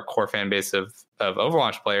and kind of our core fan base of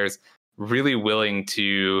Overwatch players really willing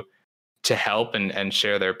to help and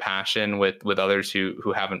share their passion with others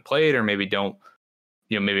who haven't played or maybe don't,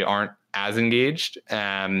 maybe aren't as engaged.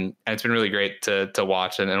 And it's been really great to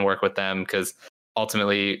watch and work with them, because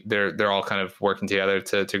ultimately they're all kind of working together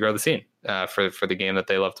to grow the scene for the game that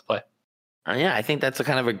they love to play. Yeah, I think that's a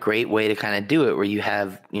kind of a great way to kind of do it, where you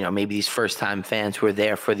have, maybe these first time fans who are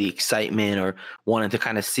there for the excitement or wanting to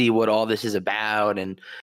kind of see what all this is about. And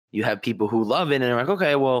you have people who love it and they're like,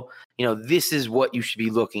 okay, well, this is what you should be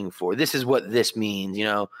looking for. This is what this means.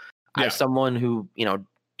 As someone who,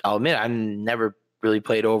 I'll admit I never really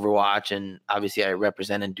played Overwatch, and obviously I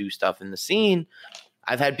represent and do stuff in the scene.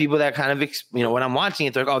 I've had people that kind of, when I'm watching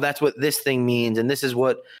it, they're like, oh, that's what this thing means. And this is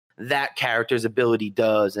what that character's ability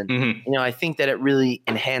does. And, I think that it really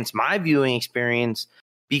enhanced my viewing experience,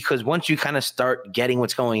 because once you kind of start getting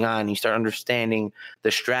what's going on, you start understanding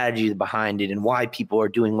the strategy behind it and why people are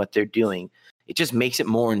doing what they're doing, it just makes it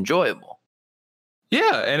more enjoyable.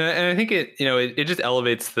 Yeah. And I think it just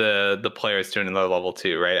elevates the players to another level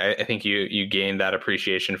too, right? I think you gain that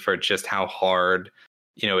appreciation for just how hard,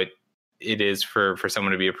 it is for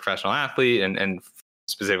someone to be a professional athlete, and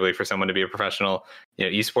specifically for someone to be a professional,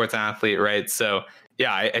 esports athlete, right? So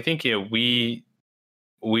yeah, I think we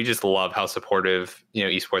just love how supportive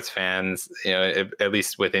esports fans, at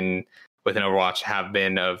least within Overwatch, have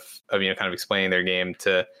been of kind of explaining their game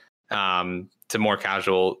to more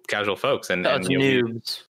casual folks and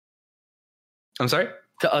noobs. I'm sorry.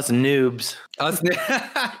 To us noobs.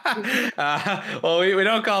 Well, we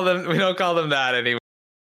don't call them that anymore.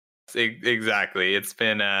 Exactly. It's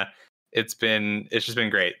just been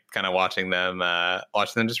great kind of watching them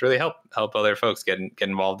just really help other folks get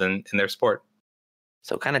involved in their sport.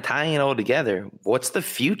 So kind of tying it all together, what's the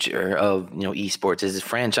future of, esports? Is it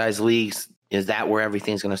franchise leagues? Is that where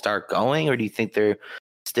everything's going to start going? Or do you think there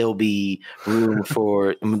still be room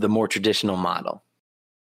for the more traditional model?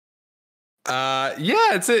 Yeah,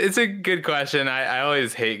 it's a good question. I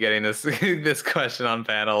always hate getting this question on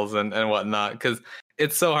panels and whatnot, because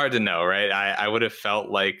it's so hard to know, right? I would have felt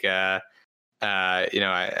like I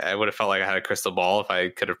would have felt like I had a crystal ball if I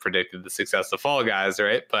could have predicted the success of Fall Guys,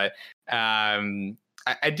 right? But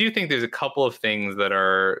I do think there's a couple of things that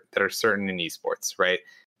are certain in esports, right?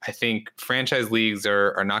 I think franchise leagues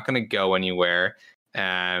are not going to go anywhere.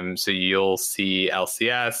 So you'll see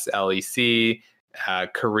LCS, LEC,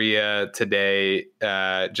 Korea today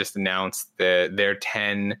just announced their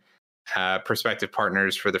 10 prospective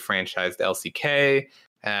partners for the franchised LCK.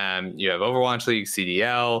 You have Overwatch League,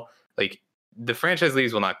 CDL. Like, the franchise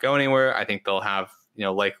leagues will not go anywhere. I think they'll have,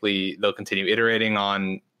 likely they'll continue iterating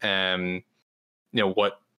on,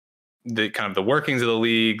 what the kind of the workings of the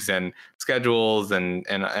leagues and schedules and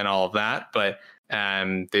all of that. But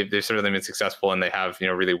they've certainly been successful, and they have,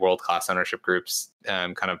 really world-class ownership groups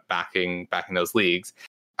kind of backing those leagues.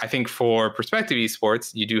 I think for prospective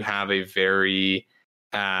esports, you do have a very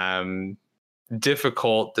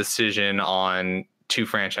difficult decision on to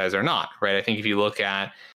franchise or not, right? I think if you look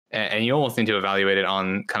at, and you almost need to evaluate it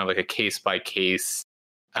on kind of like a case by case,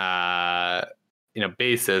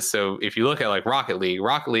 basis. So if you look at like Rocket League,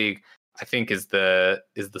 I think is the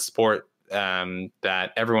sport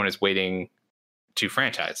that everyone is waiting to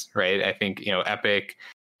franchise, right? I think, Epic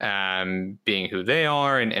being who they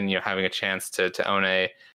are and having a chance to own a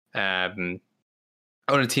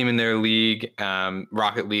team in their league.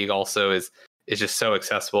 Rocket League also is just so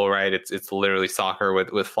accessible, right? It's literally soccer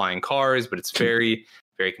with flying cars, but it's very,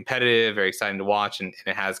 very competitive, very exciting to watch, and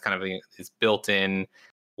it has kind of its built-in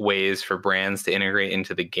ways for brands to integrate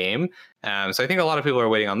into the game. So I think a lot of people are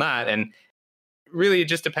waiting on that, and really it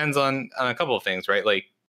just depends on a couple of things, right? Like,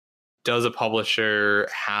 does a publisher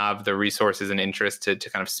have the resources and interest to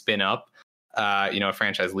kind of spin up a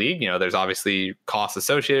franchise league? There's obviously costs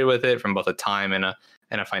associated with it from both a time and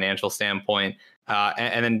a financial standpoint,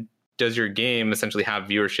 and then does your game essentially have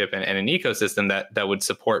viewership and an ecosystem that would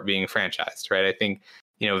support being franchised, right? I think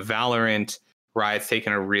Valorant, Riot's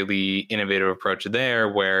taken a really innovative approach there,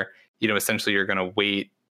 where essentially you're going to wait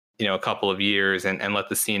a couple of years and let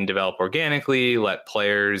the scene develop organically, let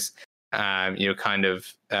players kind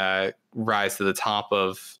of rise to the top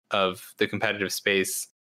of the competitive space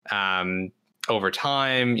over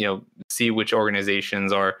time, see which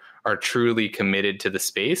organizations are truly committed to the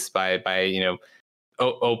space by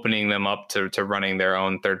opening them up to running their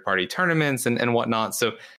own third-party tournaments and whatnot.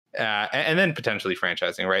 So and then potentially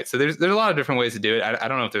franchising, right? So there's a lot of different ways to do it. I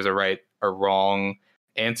don't know if there's a right or wrong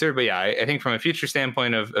answer, but yeah, I think from a future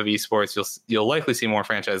standpoint of esports, you'll likely see more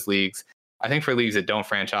franchise leagues. I think for leagues that don't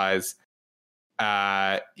franchise,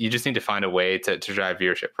 you just need to find a way to drive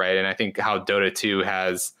viewership, right? And I think how Dota 2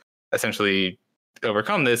 has essentially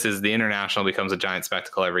overcome this is the international becomes a giant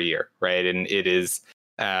spectacle every year, right? And it is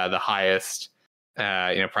the highest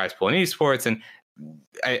prize pool in esports, and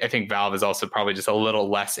I think Valve is also probably just a little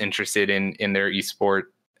less interested in their esport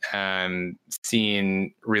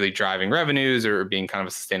scene really driving revenues or being kind of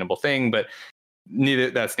a sustainable thing, but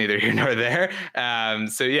that's neither here nor there.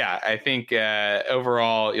 So yeah, I think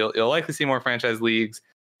overall you'll likely see more franchise leagues,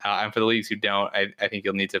 and for the leagues who don't, I think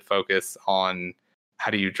you'll need to focus on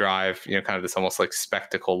how do you drive kind of this almost like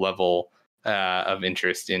spectacle level of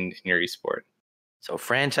interest in your esport. So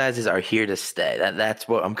franchises are here to stay. That's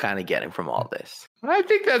what I'm kind of getting from all this. I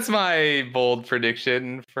think that's my bold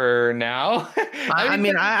prediction for now. I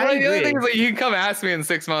mean, I agree. The other thing is, like, you can come ask me in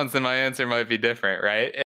 6 months and my answer might be different,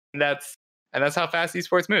 right? And that's how fast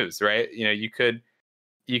esports moves, right? You could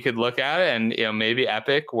look at it and maybe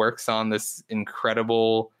Epic works on this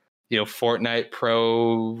incredible Fortnite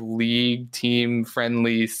Pro League team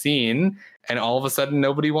friendly scene, and all of a sudden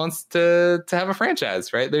nobody wants to have a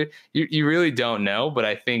franchise, right? You really don't know, but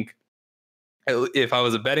I think if I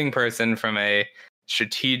was a betting person from a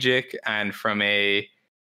strategic and from a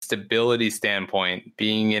stability standpoint,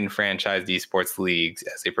 being in franchised esports leagues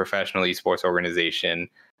as a professional esports organization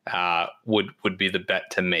would be the bet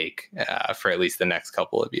to make for at least the next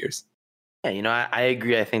couple of years. Yeah, I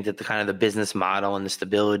agree. I think that the kind of the business model and the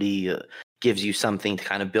stability gives you something to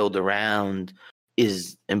kind of build around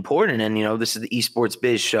is important. And, this is the Esports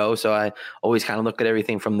Biz show, so I always kind of look at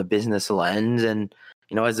everything from the business lens. And,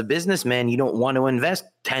 as a businessman, you don't want to invest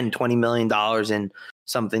 $10, $20 million in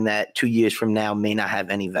something that 2 years from now may not have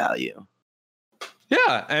any value.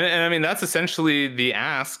 Yeah, and I mean, that's essentially the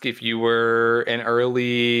ask if you were an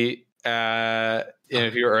early,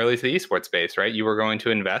 if you were early to the esports space, right? You were going to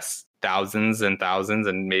invest thousands and thousands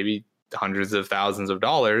and maybe hundreds of thousands of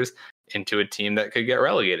dollars into a team that could get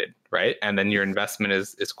relegated, right? And then your investment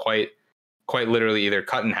is quite literally either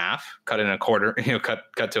cut in half, cut in a quarter,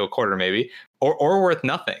 cut to a quarter maybe, or worth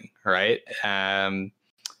nothing, right? And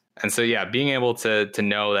so yeah, being able to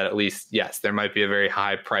know that at least, yes, there might be a very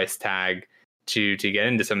high price tag to get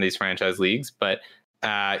into some of these franchise leagues, but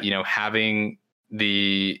having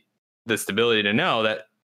the stability to know that,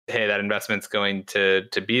 hey, that investment's going to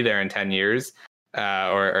be there in 10 years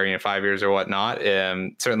or 5 years or whatnot,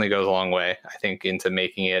 certainly goes a long way, I think, into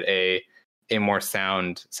making it a more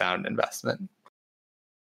sound investment.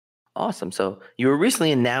 Awesome. So you were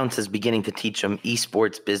recently announced as beginning to teach some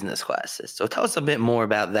esports business classes. So tell us a bit more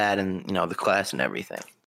about that and the class and everything.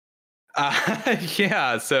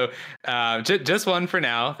 Yeah. So just one for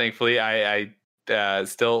now. Thankfully, I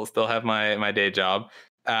still have my day job.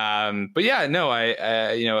 But yeah, no,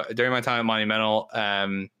 I during my time at Monumental,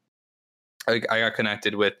 I got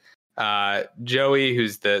connected with Joey,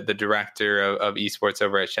 who's the director of esports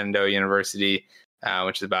over at Shenandoah University,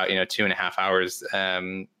 which is about 2.5 hours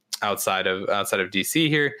outside of DC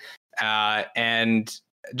here, and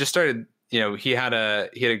just started. He had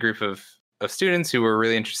a group of students who were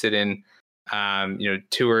really interested in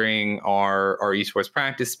touring our esports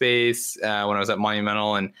practice space when I was at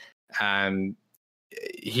Monumental, and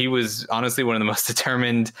he was honestly one of the most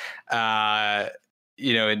determined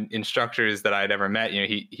instructors that I'd ever met.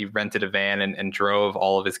 He rented a van and drove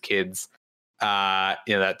all of his kids that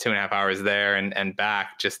 2.5 hours there and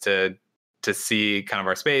back just to see kind of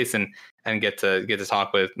our space and get to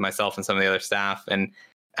talk with myself and some of the other staff, and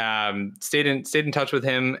stayed in touch with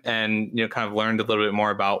him, and kind of learned a little bit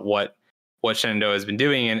more about what Shenandoah has been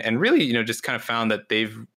doing, and really just kind of found that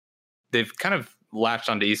they've kind of latched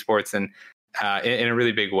onto esports and in a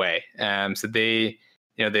really big way. So they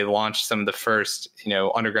launched some of the first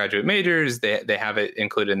undergraduate majors. They have it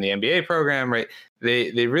included in the MBA program, right?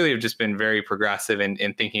 They really have just been very progressive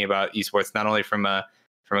in thinking about esports, not only from a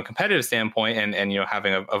competitive standpoint and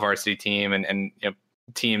having a varsity team and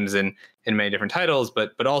teams in many different titles,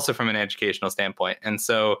 but also from an educational standpoint. And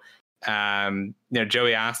so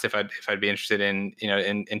Joey asked if I'd be interested in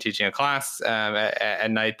teaching a class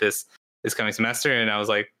at night this coming semester, and I was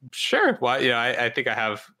like, sure. Well, I think I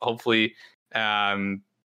have hopefully some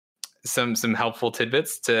helpful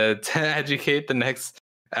tidbits to educate the next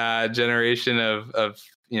generation of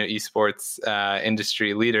esports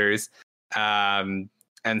industry leaders.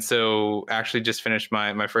 And so actually just finished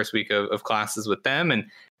my first week of classes with them, and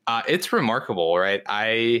it's remarkable, right?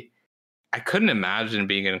 I couldn't imagine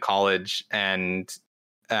being in college and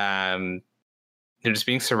just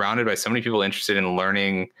being surrounded by so many people interested in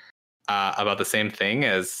learning about the same thing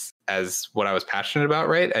as what I was passionate about,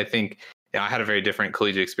 right? I think I had a very different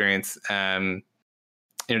collegiate experience,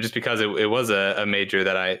 just because it was a major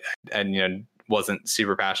that I wasn't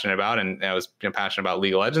super passionate about, and I was passionate about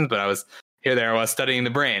League of Legends, but I was here there I was studying the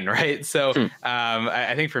brain, right? So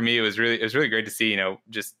I think for me it was really great to see,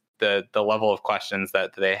 just the level of questions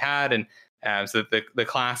that they had, and so the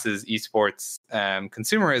class is esports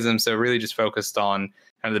consumerism, so really just focused on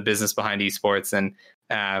kind of the business behind esports, and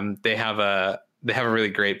they have a really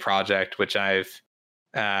great project which I'm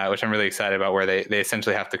really excited about, where they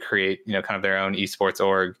essentially have to create kind of their own esports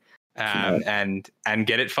org and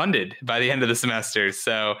get it funded by the end of the semester.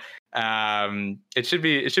 So it should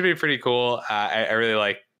be pretty cool. I really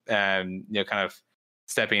like kind of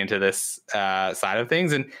stepping into this side of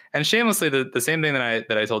things, and shamelessly the same thing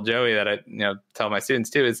that I told Joey that I tell my students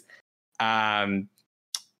too is I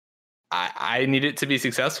need it to be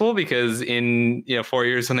successful, because in 4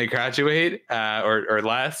 years when they graduate or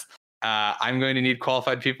less, I'm going to need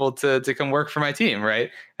qualified people to come work for my team, right?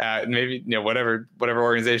 Maybe whatever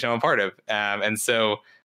organization I'm a part of, and so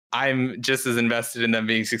I'm just as invested in them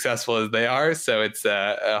being successful as they are. So it's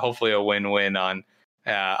hopefully a win-win on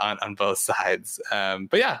both sides.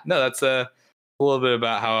 But yeah, no, that's a little bit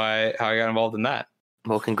about how I got involved in that.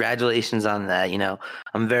 Well, congratulations on that.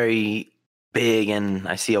 I'm very big, and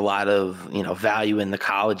I see a lot of value in the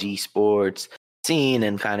college esports scene,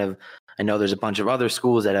 and kind of I know there's a bunch of other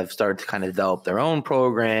schools that have started to kind of develop their own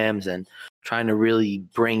programs and trying to really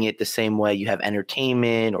bring it the same way you have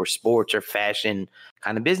entertainment or sports or fashion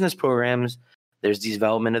kind of business programs. There's the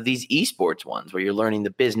development of these esports ones where you're learning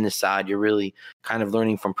the business side. You're really kind of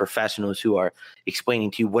learning from professionals who are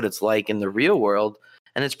explaining to you what it's like in the real world.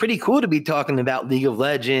 And it's pretty cool to be talking about League of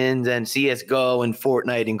Legends and CSGO and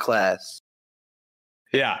Fortnite in class.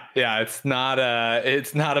 Yeah, it's not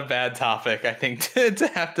a bad topic, I think,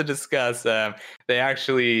 to have to discuss. Don't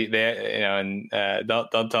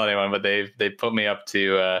tell anyone, but they put me up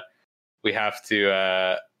to we have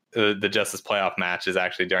to the Justice playoff match is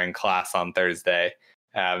actually during class on Thursday.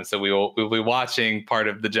 So we'll be watching part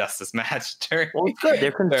of the Justice match during. Well, it's good.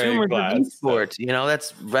 They're consumers of esports. So.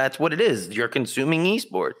 That's what it is. You're consuming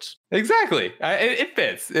esports. Exactly. It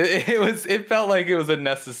fits. It felt like it was a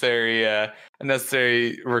necessary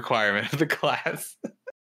requirement of the class.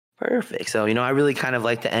 Perfect. So I really kind of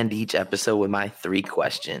like to end each episode with my 3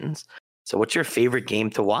 questions. So, what's your favorite game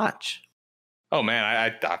to watch? Oh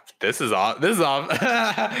man, this is off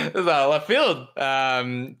left field.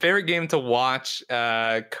 Favorite game to watch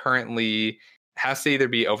currently has to either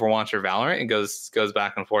be Overwatch or Valorant. It goes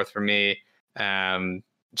back and forth for me.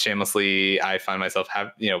 Shamelessly, I find myself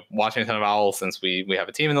watching a ton of Owl since we have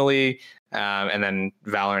a team in the league, and then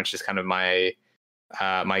Valorant's just kind of my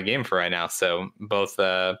game for right now. So both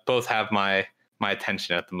have my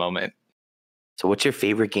attention at the moment. So, what's your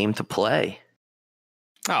favorite game to play?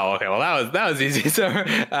 Oh, okay. Well, that was easy. So,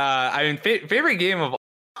 favorite game of all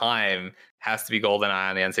time has to be GoldenEye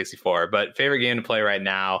on the N64. But favorite game to play right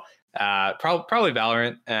now, probably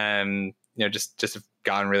Valorant. Just have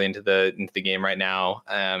gotten really into the game right now.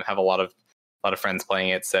 Have a lot of friends playing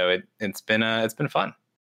it, so it's been fun.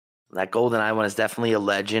 That GoldenEye one is definitely a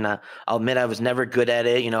legend. I'll admit I was never good at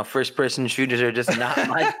it. First person shooters are just not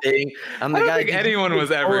my thing. I don't think anyone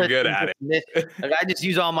was ever good at it. Like, I just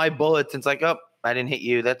use all my bullets. And it's like, oh, I didn't hit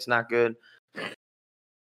you. That's not good.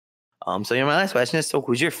 So my last question is: so,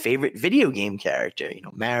 who's your favorite video game character?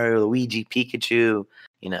 Mario, Luigi, Pikachu.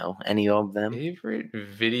 Any of them. Favorite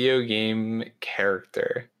video game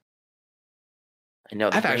character. I know.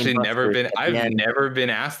 I've actually never been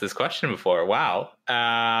asked this question before. Wow.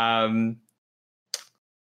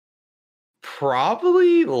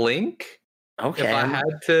 Probably Link. Okay.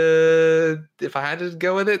 If I had to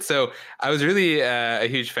go with it. So I was really a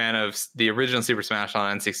huge fan of the original Super Smash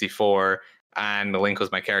on N64, and Link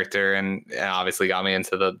was my character, and obviously got me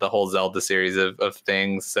into the whole Zelda series of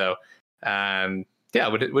things. So would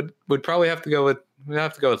probably have to go with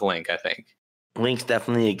Link, I think. Link's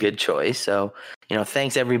definitely a good choice. So,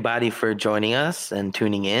 thanks everybody for joining us and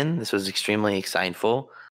tuning in. This was extremely insightful.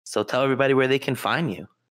 So tell everybody where they can find you.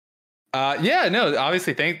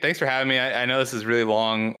 Obviously thanks for having me. I know this is really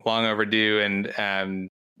long overdue, and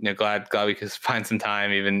glad we could find some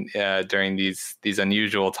time even during these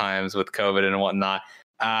unusual times with COVID and whatnot.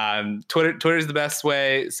 Twitter's the best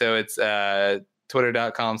way. So it's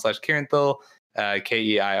twitter.com/Kieranthil,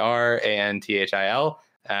 KEIRANTHIL.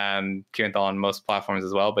 Kieranthil on most platforms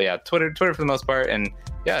as well, but yeah, Twitter for the most part, and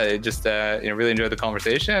yeah, just really enjoyed the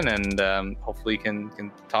conversation, and hopefully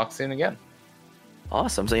can talk soon again.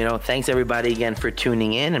 Awesome. So thanks everybody again for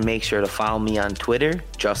tuning in, and make sure to follow me on Twitter,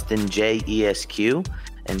 JustinJESQ,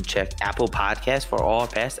 and check Apple Podcasts for all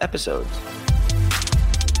past episodes.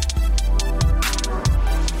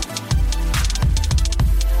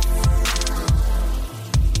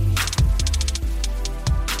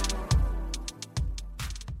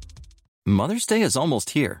 Mother's Day is almost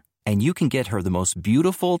here, and you can get her the most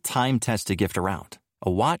beautiful, time-tested gift around. A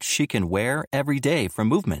watch she can wear every day from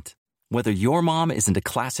Movement. Whether your mom is into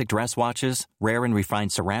classic dress watches, rare and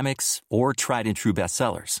refined ceramics, or tried-and-true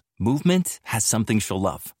bestsellers, Movement has something she'll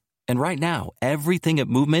love. And right now, everything at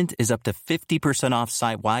Movement is up to 50% off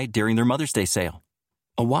site-wide during their Mother's Day sale.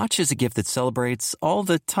 A watch is a gift that celebrates all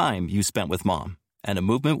the time you spent with mom. And a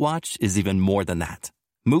Movement watch is even more than that.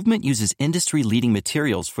 Movement uses industry-leading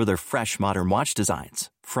materials for their fresh, modern watch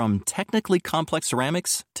designs. From technically complex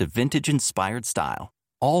ceramics to vintage-inspired style.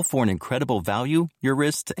 All for an incredible value your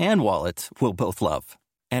wrist and wallet will both love.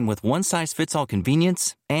 And with one-size-fits-all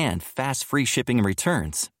convenience and fast free shipping and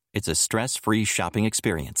returns, it's a stress-free shopping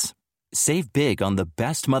experience. Save big on the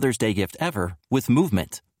best Mother's Day gift ever with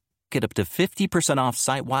Movement. Get up to 50% off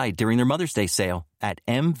site-wide during their Mother's Day sale at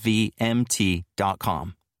MVMT.com.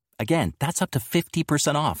 Again, that's up to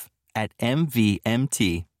 50% off at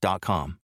MVMT.com.